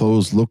much my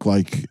clothes look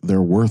like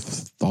they're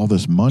worth all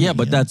this money. Yeah,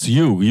 but that's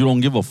you. You don't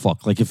give a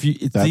fuck. Like if you,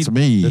 that's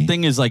me. The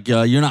thing is, like,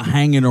 you're not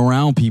hanging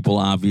around people,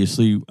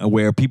 obviously,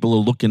 where people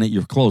are looking at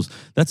your clothes.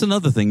 That's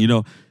another thing. You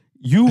know,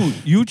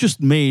 you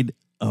just made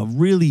a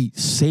really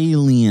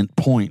salient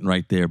point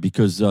right there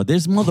because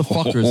there's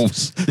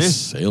motherfuckers.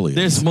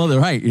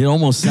 Salient. Right. It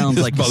almost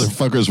sounds like this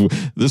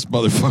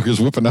motherfucker's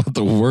whipping out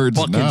the words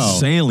fucking now.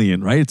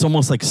 Salient, right? It's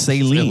almost like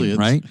saline,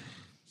 right?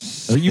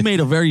 You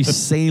made a very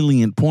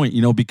salient point,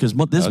 you know, because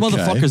there's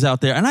motherfuckers out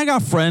there, and I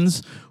got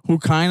friends who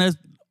kind of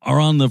are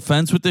on the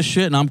fence with this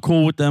shit, and I'm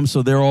cool with them,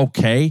 so they're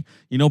okay,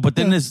 you know. But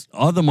then there's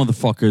other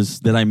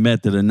motherfuckers that I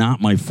met that are not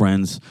my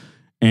friends,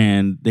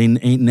 and they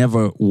ain't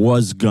never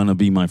was gonna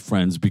be my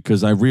friends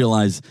because I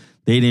realized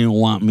they didn't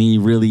want me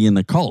really in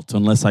the cult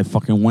unless I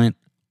fucking went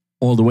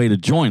all the way to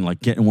join,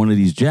 like getting one of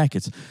these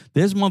jackets.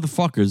 There's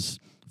motherfuckers.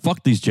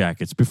 Fuck these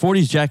jackets. Before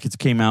these jackets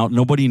came out,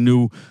 nobody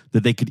knew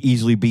that they could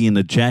easily be in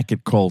the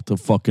jacket cult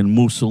of fucking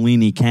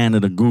Mussolini,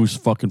 Canada Goose,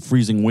 fucking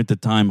freezing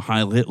wintertime,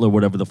 Heil Hitler,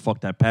 whatever the fuck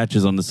that patch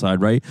is on the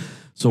side, right?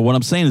 So what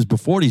I'm saying is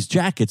before these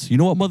jackets, you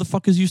know what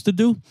motherfuckers used to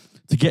do?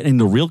 To get in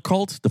the real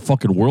cult, the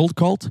fucking world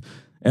cult?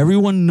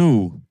 Everyone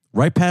knew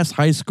right past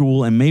high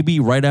school and maybe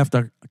right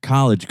after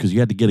college because you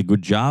had to get a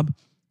good job.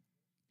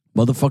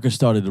 Motherfuckers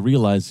started to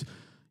realize,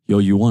 yo,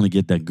 you want to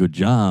get that good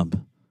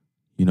job,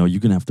 you know, you're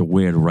going to have to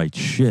wear the right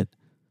shit.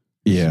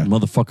 Yeah.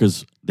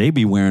 Motherfuckers, they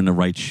be wearing the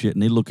right shit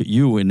and they look at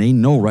you and they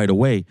know right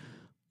away,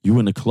 you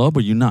in the club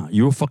or you not?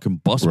 You a fucking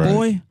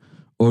busboy?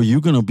 Or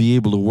you going to be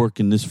able to work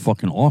in this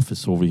fucking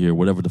office over here,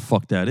 whatever the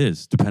fuck that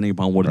is, depending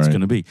upon what it's going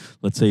to be.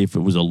 Let's say if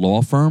it was a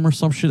law firm or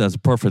some shit, that's a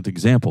perfect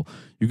example.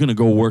 You're going to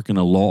go work in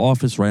a law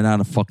office right out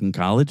of fucking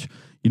college.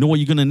 You know what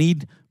you're going to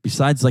need?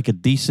 Besides like a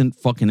decent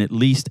fucking at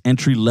least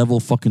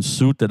entry-level fucking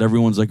suit that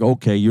everyone's like,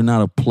 okay, you're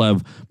not a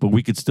pleb, but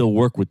we could still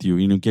work with you,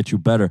 you know, get you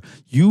better.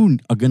 You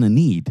are going to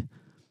need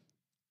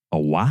a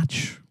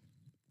watch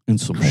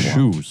and some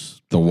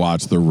shoes. The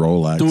watch, the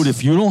Rolex. Dude,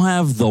 if you don't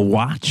have the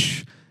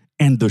watch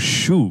and the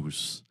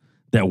shoes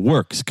that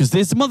works, because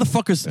there's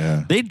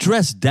motherfuckers, they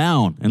dress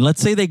down, and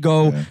let's say they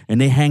go and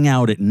they hang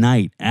out at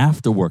night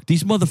after work.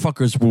 These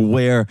motherfuckers will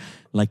wear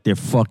like their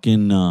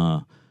fucking,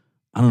 I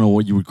don't know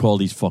what you would call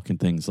these fucking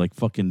things, like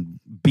fucking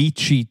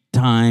beachy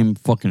time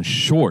fucking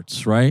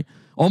shorts, right?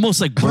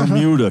 Almost like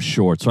Bermuda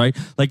shorts, right?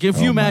 Like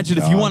if you imagine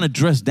if you want to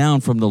dress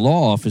down from the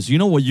law office, you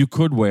know what you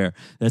could wear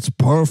that's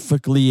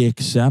perfectly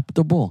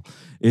acceptable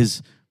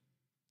is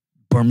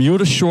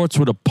Bermuda shorts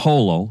with a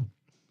polo,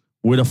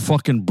 with a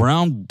fucking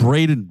brown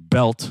braided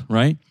belt,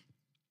 right?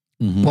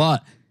 Mm-hmm.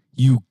 But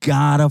you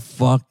gotta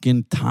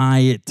fucking tie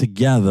it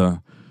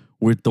together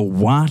with the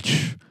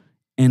watch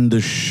and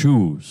the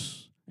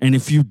shoes. And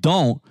if you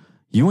don't,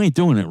 you ain't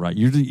doing it right.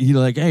 You're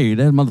like, hey,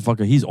 that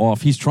motherfucker, he's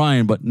off. He's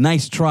trying, but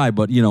nice try.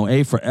 But, you know,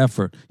 A for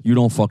effort. You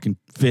don't fucking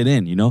fit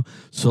in, you know?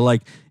 So,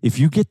 like, if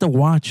you get the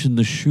watch and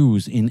the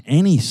shoes in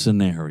any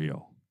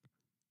scenario,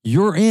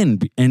 you're in.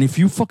 And if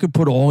you fucking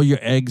put all your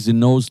eggs in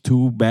those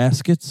two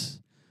baskets,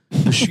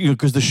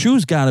 because the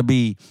shoes got to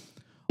be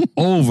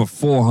over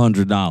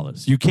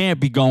 $400. You can't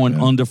be going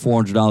under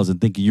 $400 and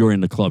thinking you're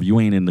in the club.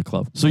 You ain't in the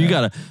club. So you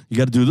gotta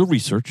do the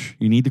research.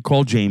 You need to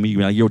call Jamie.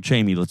 You're like, yo,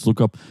 Jamie, let's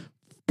look up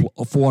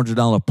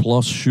 $400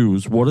 plus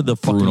shoes. What are the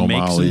fucking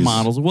makes and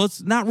models? Well,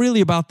 it's not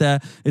really about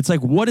that. It's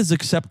like what is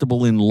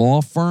acceptable in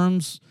law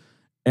firms.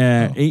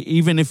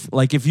 Even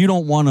if you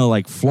don't want to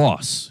like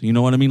floss, you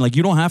know what I mean? Like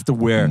you don't have to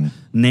wear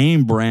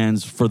name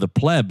brands for the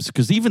plebs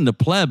because even the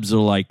plebs are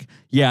like,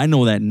 yeah, I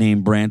know that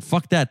name brand.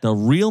 Fuck that. The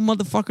real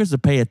motherfuckers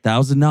that pay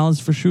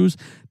 $1,000 for shoes,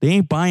 they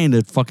ain't buying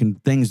the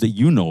fucking things that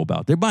you know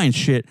about. They're buying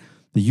shit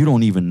that you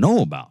don't even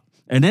know about.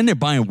 And then they're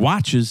buying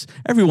watches.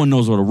 Everyone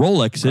knows what a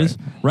Rolex is,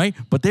 right?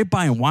 But they're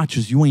buying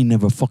watches you ain't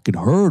never fucking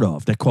heard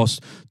of that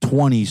cost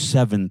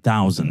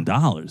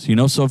 $27,000, you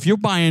know? So if you're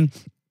buying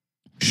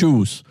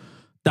shoes,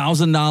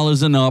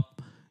 $1,000 and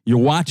up,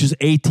 your watch is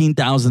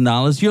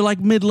 $18,000, you're like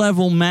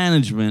mid-level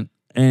management,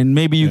 and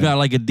maybe you got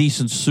like a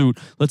decent suit.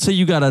 Let's say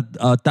you got a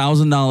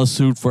 $1,000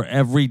 suit for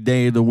every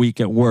day of the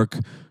week at work.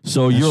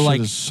 So you're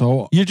like,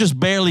 you're just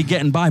barely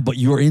getting by, but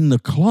you're in the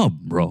club,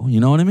 bro. You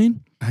know what I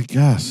mean? I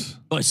guess.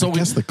 So I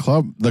guess the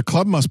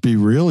club must be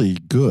really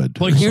good.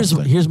 But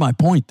here's my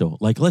point, though.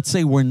 Like, let's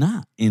say we're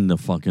not in the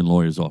fucking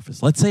lawyer's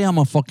office. Let's say I'm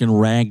a fucking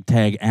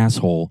ragtag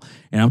asshole,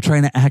 and I'm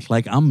trying to act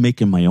like I'm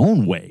making my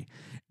own way.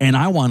 And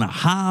I want to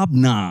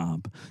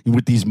hobnob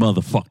with these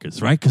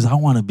motherfuckers, right? Because I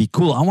want to be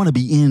cool. I want to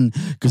be in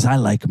because I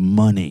like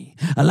money.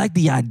 I like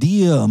the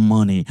idea of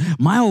money.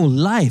 My whole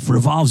life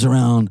revolves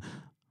around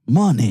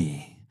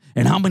money.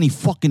 And how many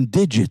fucking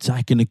digits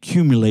I can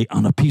accumulate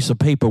on a piece of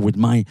paper with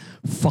my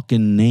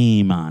fucking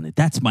name on it.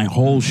 That's my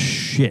whole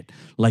shit.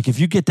 Like, if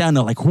you get down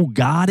to, like, who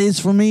God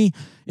is for me,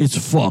 it's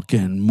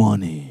fucking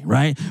money,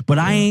 right? But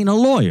I ain't a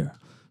lawyer.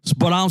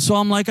 But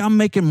I'm like, I'm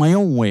making my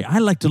own way. I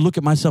like to look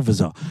at myself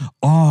as a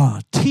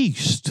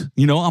artiste.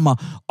 You know, I'm a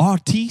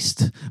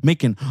artiste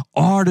making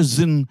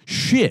artisan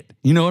shit.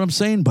 You know what I'm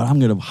saying? But I'm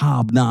going to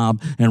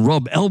hobnob and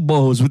rub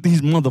elbows with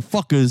these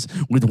motherfuckers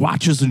with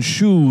watches and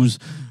shoes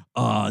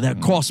that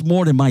cost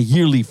more than my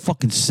yearly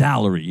fucking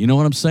salary. You know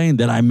what I'm saying?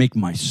 That I make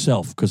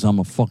myself because I'm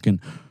a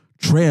fucking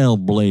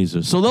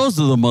trailblazer. So those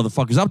are the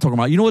motherfuckers I'm talking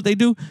about. You know what they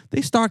do?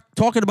 They start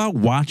talking about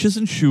watches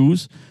and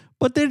shoes,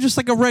 but they're just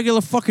like a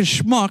regular fucking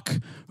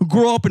schmuck who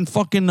grew up in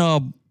fucking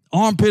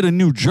armpit in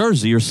New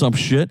Jersey or some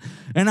shit.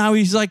 And now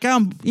he's like,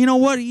 you know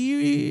what?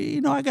 You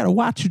know, I got to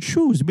watch your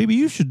shoes. Maybe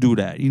you should do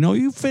that. You know,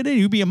 you fit in.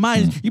 You'd be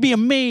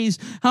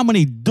amazed how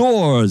many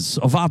doors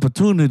of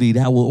opportunity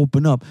that will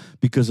open up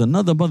because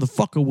another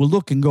motherfucker will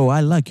look and go, I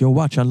like your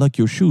watch. I like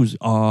your shoes.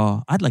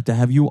 I'd like to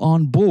have you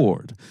on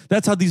board.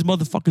 That's how these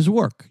motherfuckers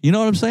work. You know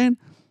what I'm saying?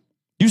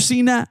 You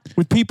seen that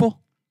with people?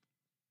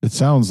 It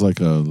sounds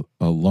like a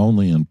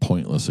lonely and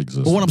pointless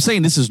existence. But what I'm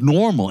saying, this is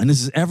normal, and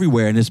this is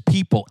everywhere, and there's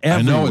people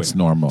everywhere. I know it's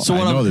normal. So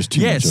I know there's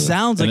too much of it.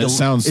 Sounds like it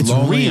sounds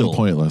lonely and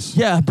pointless.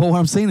 Yeah, but what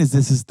I'm saying is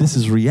this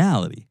is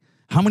reality.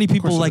 How many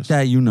people like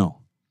that you know?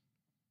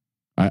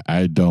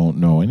 I don't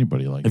know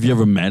anybody like that. Have you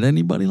ever met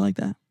anybody like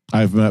that?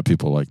 I've met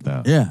people like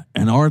that. Yeah,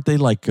 and aren't they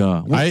like,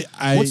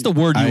 what's the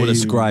word you would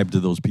ascribe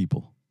to those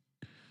people?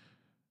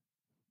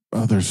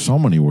 Oh, there's so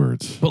many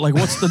words. But like,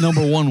 what's the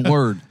number one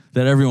word?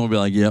 That everyone will be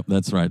like, yep,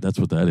 that's right. That's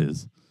what that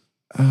is.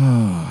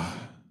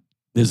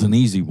 There's an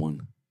easy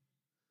one.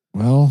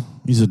 Well,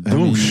 he's a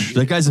douche.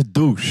 That guy's a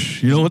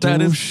douche. You know what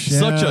that is? Yeah,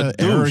 such a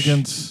douche.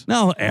 Arrogance.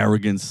 No,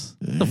 arrogance.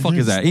 What the fuck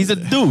is that? He's a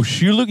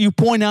douche. You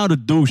point out a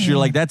douche. You're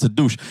like, that's a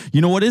douche. You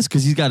know what it is?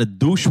 Because he's got a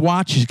douche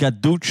watch. He's got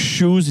douche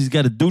shoes. He's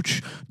got a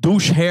douche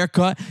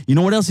haircut. You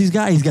know what else he's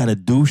got? He's got a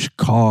douche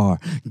car.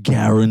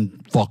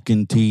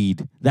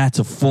 Guaranteed. That's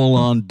a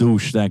full-on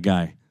douche, that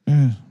guy.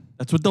 Yeah.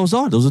 That's what those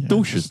are. Those are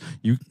douches.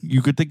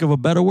 You could think of a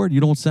better word. You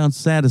don't sound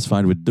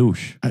satisfied with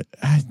douche.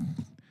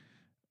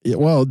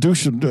 Well,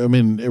 douche, I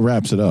mean, it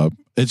wraps it up.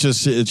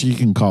 You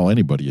can call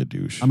anybody a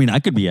douche. I mean, I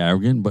could be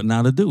arrogant, but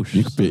not a douche.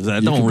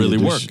 That don't really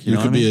work. You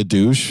could be a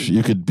douche.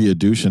 You could be a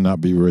douche and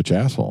not be a rich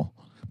asshole.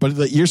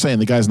 But you're saying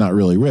the guy's not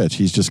really rich.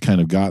 He's just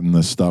kind of gotten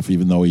this stuff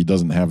even though he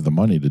doesn't have the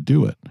money to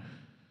do it.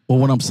 Well,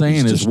 what I'm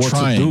saying is what's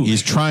a douche?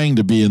 He's trying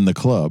to be in the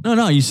club.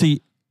 No, you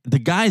see, the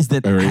guys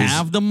that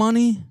have the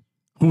money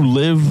who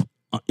live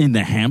in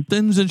the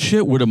Hamptons and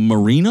shit with a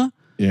marina,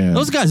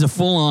 those guys are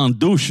full-on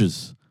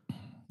douches.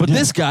 But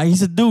this guy,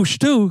 he's a douche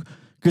too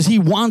because he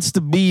wants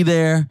to be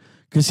there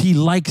because he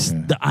likes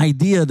the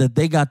idea that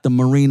they got the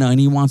marina and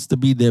he wants to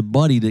be their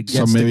buddy that gets to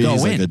go in. So maybe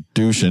he's like a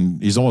douche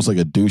he's almost like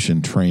a douche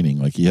in training.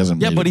 Like he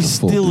hasn't made but he's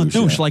still a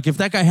douche. Like if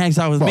that guy hangs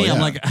out with me, I'm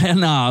like,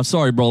 nah,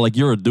 sorry, bro. Like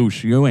you're a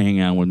douche. You ain't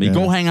hang out with me.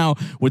 Go hang out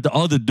with the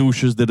other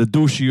douches that are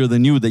douchier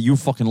than you that you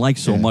fucking like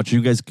so much.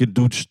 You guys could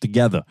douche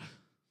together.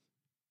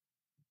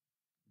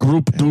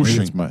 Group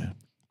douching.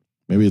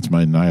 Maybe it's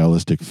my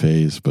nihilistic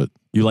phase, but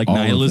you like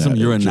nihilism?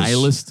 You're a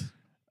nihilist?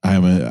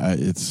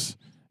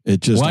 It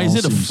just why is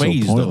it a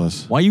phase? So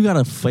why you got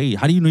a phase?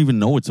 How do you even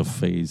know it's a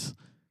phase?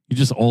 You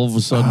just all of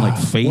a sudden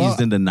phased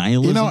into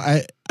nihilism? You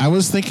know, I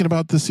was thinking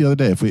about this the other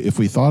day.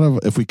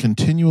 If we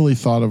continually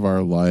thought of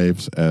our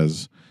lives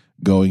as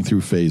going through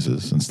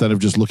phases instead of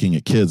just looking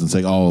at kids and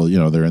saying, oh, you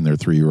know, they're in their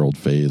 3-year-old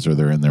phase or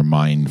they're in their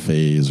mind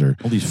phase or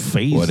all these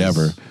phases,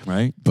 whatever,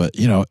 right? But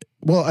you know,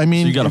 well, I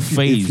mean, so you got a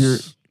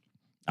phase.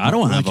 I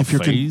don't have a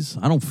phase.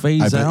 I don't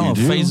phase. I don't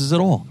have phases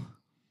at all.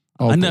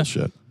 Oh,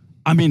 bullshit.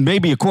 I mean,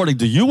 maybe according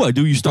to you, I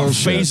do. You start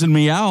phasing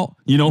me out.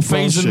 You know,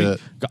 phasing me.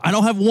 I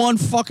don't have one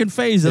fucking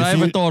phase that I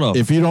ever thought of.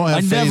 If you don't have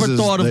I phases, never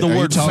thought of the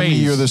word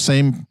phase. You're the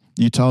same.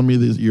 You telling me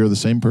that you're the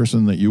same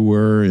person that you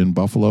were in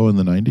Buffalo in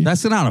the 90s?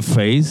 That's not a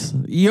phase.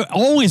 You're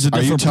always a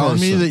different person. Are you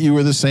telling me that you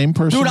were the same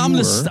person? Dude,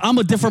 I'm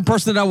a different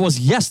person than I was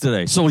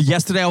yesterday. So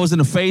yesterday I was in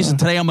a phase, and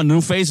today I'm a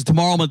new phase, and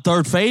tomorrow I'm a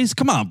third phase.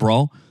 Come on,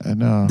 bro. I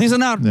know. These are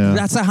not. Yeah.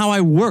 That's not how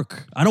I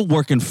work. I don't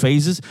work in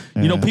phases.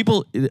 Yeah. You know,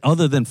 people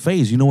other than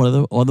phase. You know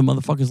what other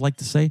motherfuckers like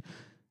to say?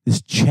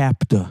 This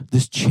chapter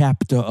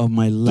of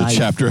my life. The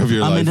chapter of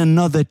your life. I'm in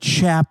another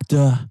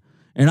chapter.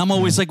 And I'm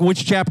always like,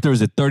 which chapter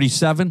is it?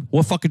 37?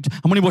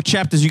 How many more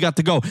chapters you got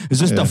to go? Is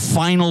this the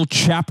final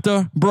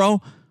chapter, bro?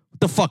 What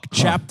the fuck?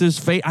 Chapters,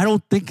 fate? I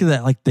don't think of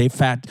that like they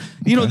fat.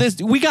 You know,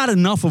 we got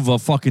enough of a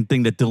fucking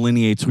thing that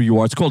delineates who you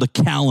are. It's called a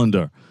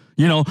calendar.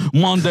 You know,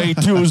 Monday,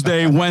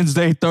 Tuesday,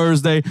 Wednesday,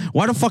 Thursday.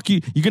 Why the fuck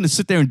you're going to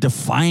sit there and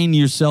define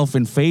yourself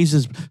in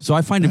phases? So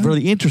I find it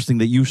really interesting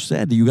that you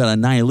said that you got a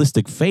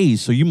nihilistic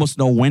phase. So you must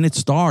know when it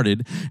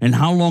started and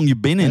how long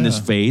you've been in this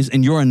phase.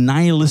 And you're a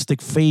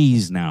nihilistic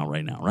phase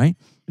right now, right?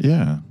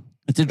 Yeah.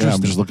 It's interesting. Yeah,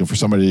 I'm just looking for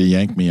somebody to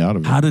yank me out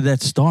of it. How did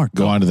that start?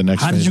 Go on to the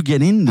next phase. How did you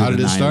get into How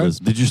did it start?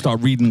 Did you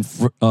start reading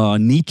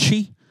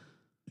Nietzsche?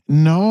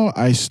 No,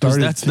 I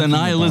started. That's the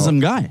nihilism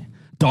guy.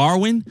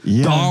 Darwin,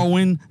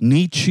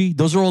 Nietzsche,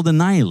 those are all the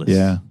nihilists.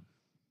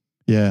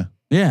 Yeah.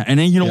 And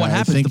then you know what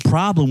happens? The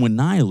problem with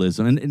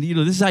nihilism, and you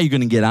know, this is how you're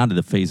going to get out of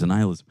the phase of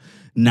nihilism.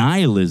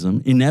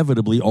 Nihilism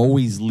inevitably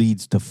always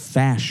leads to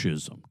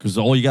fascism because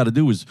all you got to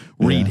do is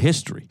read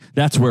history.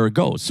 That's where it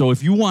goes. So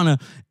if you want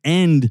to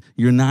end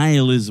your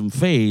nihilism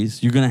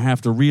phase, you're going to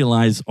have to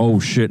realize, oh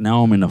shit,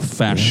 now I'm in a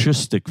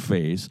fascistic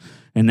phase.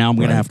 And now I'm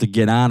going to have to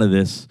get out of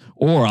this,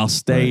 or I'll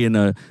stay in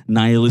a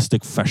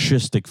nihilistic,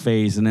 fascistic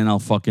phase, and then I'll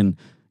fucking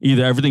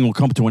either everything will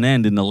come to an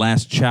end in the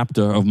last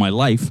chapter of my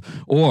life,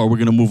 or we're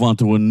going to move on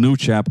to a new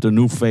chapter,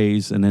 new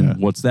phase, and then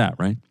what's that,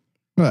 right?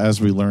 Well,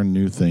 as we learn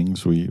new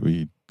things,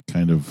 we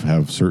kind of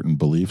have certain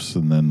beliefs,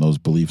 and then those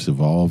beliefs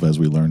evolve as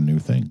we learn new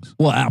things.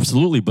 Well,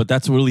 absolutely, but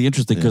that's really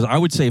interesting because I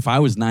would say if I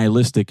was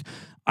nihilistic,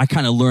 I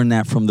kind of learned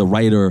that from the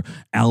writer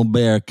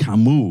Albert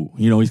Camus.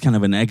 You know, he's kind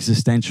of an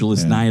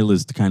existentialist,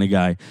 nihilist kind of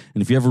guy.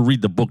 And if you ever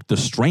read the book The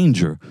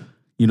Stranger,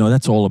 you know,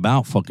 that's all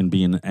about fucking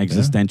being an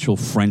existential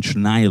French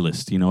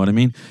nihilist. You know what I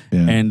mean? Yeah.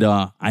 And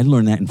I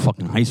learned that in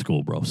fucking high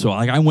school, bro. So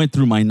like I went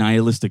through my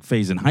nihilistic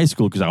phase in high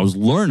school because I was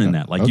learning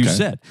that, like you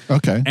said.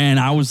 Okay. And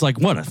I was like,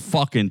 what a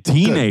fucking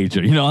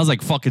teenager. You know, I was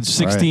like fucking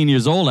 16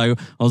 years old. I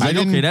was like,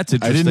 okay, that's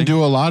interesting. I didn't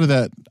do a lot of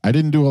that. I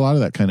didn't do a lot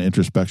of that kind of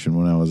introspection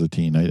when I was a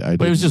teen.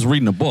 But it was just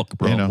reading a book,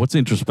 bro. You know? What's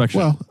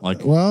introspection?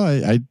 Well,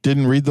 I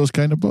didn't read those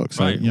kind of books.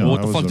 Right.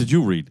 What the fuck did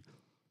you read?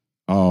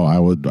 Oh,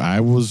 I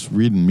was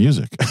reading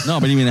music. No,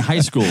 but even in high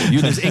school.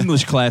 You had this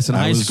English class in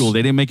high school.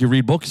 They didn't make you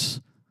read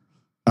books?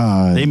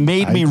 They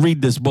made me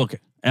read this book,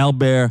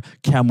 Albert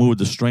Camus,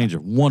 The Stranger.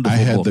 Wonderful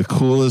book. I had the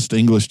coolest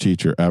English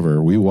teacher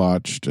ever. We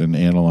watched and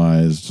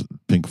analyzed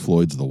Pink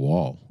Floyd's The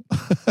Wall.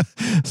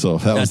 So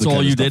that's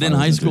all you did in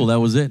high school. That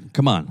was it.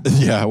 Come on.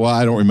 Yeah, well,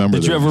 I don't remember.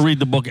 Did you ever read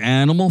the book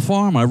Animal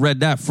Farm? I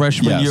read that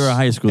freshman year of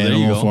high school.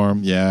 Animal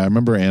Farm. Yeah, I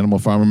remember Animal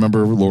Farm. I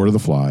remember Lord of the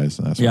Flies.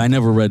 I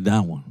never read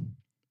that one.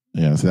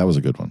 Yeah, so that was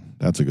a good one.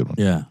 That's a good one.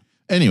 Yeah.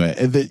 Anyway,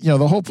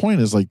 the whole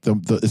point is like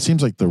it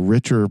seems like the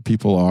richer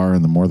people are,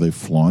 and the more they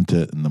flaunt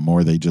it, and the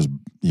more they just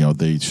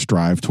they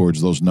strive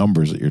towards those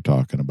numbers that you're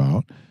talking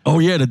about. Oh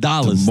yeah, the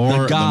dollars.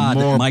 My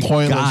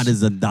God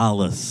is a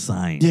dollar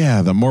sign.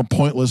 Yeah, the more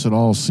pointless it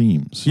all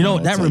seems. You know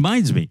that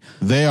reminds me.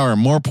 They are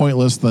more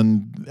pointless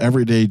than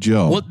everyday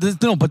Joe. Well,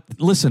 no, but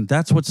listen,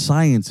 that's what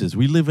science is.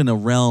 We live in a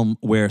realm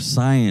where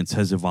science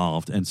has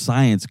evolved, and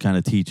science kind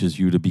of teaches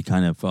you to be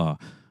kind of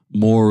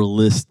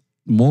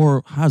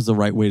how's the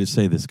right way to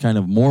say this? Kind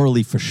of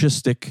morally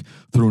fascistic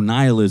through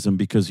nihilism,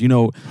 because,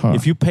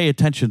 if you pay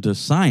attention to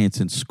science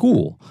in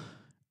school,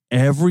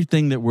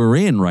 everything that we're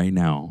in right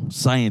now,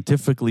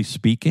 scientifically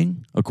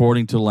speaking,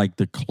 according to like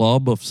the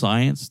club of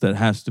science that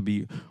has to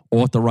be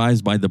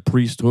authorized by the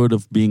priesthood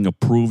of being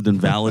approved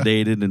and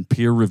validated and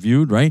peer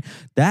reviewed, right?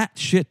 That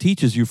shit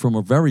teaches you from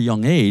a very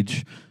young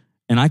age,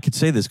 and I could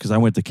say this because I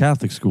went to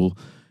Catholic school,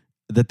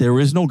 that there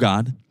is no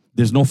God.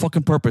 There's no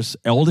fucking purpose.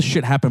 All this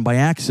shit happened by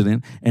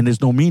accident, and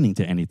there's no meaning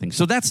to anything.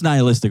 So that's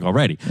nihilistic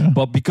already. Yeah.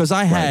 But because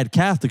I had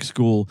Catholic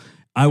school,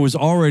 I was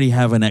already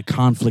having that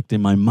conflict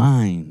in my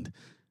mind.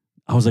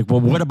 I was like, well,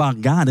 what about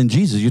God and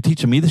Jesus? You're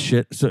teaching me this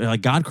shit. So,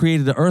 like, God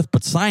created the earth,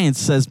 but science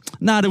says,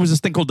 there was this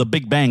thing called the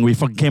Big Bang. We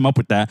fucking came up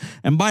with that.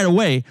 And by the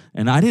way,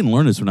 and I didn't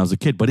learn this when I was a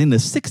kid, but in the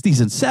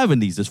 60s and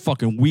 70s, this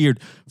fucking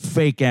weird,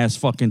 fake-ass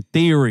fucking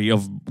theory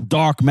of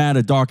dark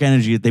matter, dark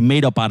energy that they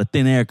made up out of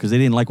thin air because they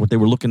didn't like what they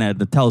were looking at in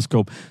the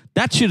telescope.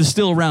 That shit is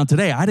still around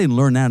today. I didn't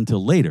learn that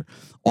until later.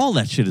 All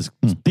that shit is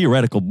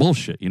theoretical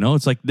bullshit,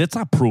 It's like, that's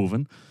not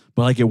proven,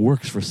 but like it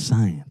works for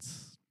science.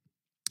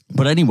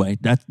 But anyway,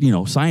 that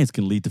science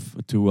can lead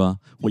to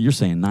what you're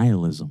saying,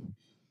 nihilism.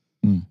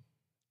 Mm.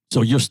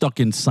 So you're stuck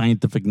in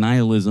scientific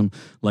nihilism,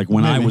 like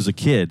when I was a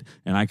kid,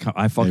 and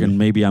I fucking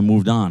maybe I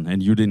moved on,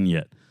 and you didn't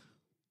yet.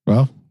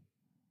 Well,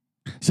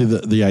 see,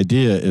 the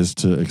idea is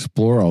to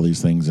explore all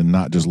these things and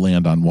not just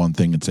land on one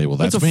thing and say, well,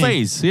 that's it's a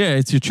phase. Yeah,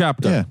 it's your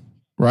chapter. Yeah,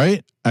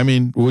 right? I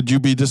mean, would you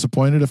be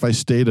disappointed if I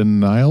stayed a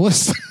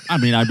nihilist? I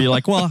mean, I'd be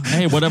like, well,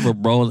 hey, whatever,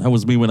 bro. That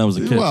was me when I was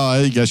a kid. Well,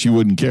 I guess you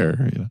wouldn't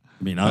care. You know?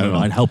 I mean, I don't know.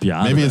 I'd help you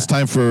out. Maybe it's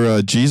time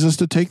for Jesus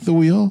to take the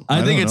wheel.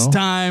 I think it's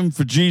time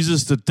for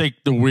Jesus to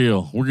take the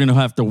wheel. We're going to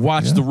have to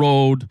watch the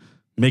road,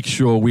 make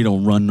sure we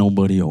don't run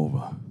nobody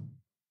over.